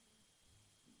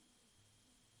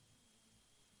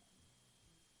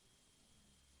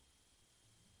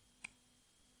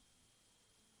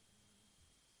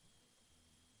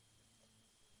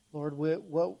 Lord,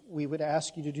 what we would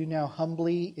ask You to do now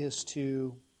humbly is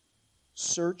to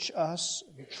search us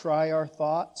and try our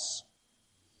thoughts.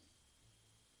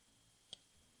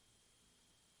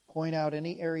 Point out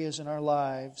any areas in our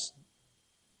lives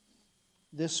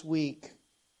this week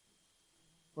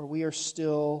where we are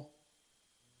still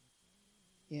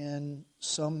in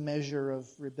some measure of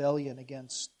rebellion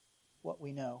against what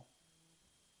we know.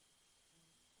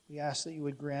 We ask that You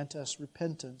would grant us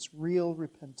repentance, real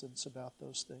repentance about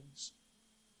those things.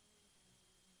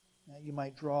 That You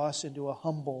might draw us into a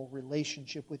humble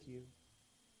relationship with You.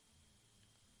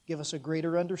 Give us a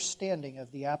greater understanding of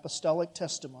the apostolic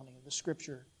testimony of the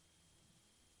Scripture,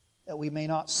 that we may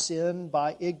not sin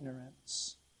by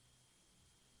ignorance,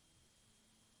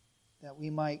 that we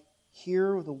might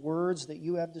hear the words that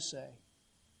You have to say.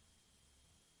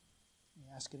 We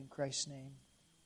ask it in Christ's name.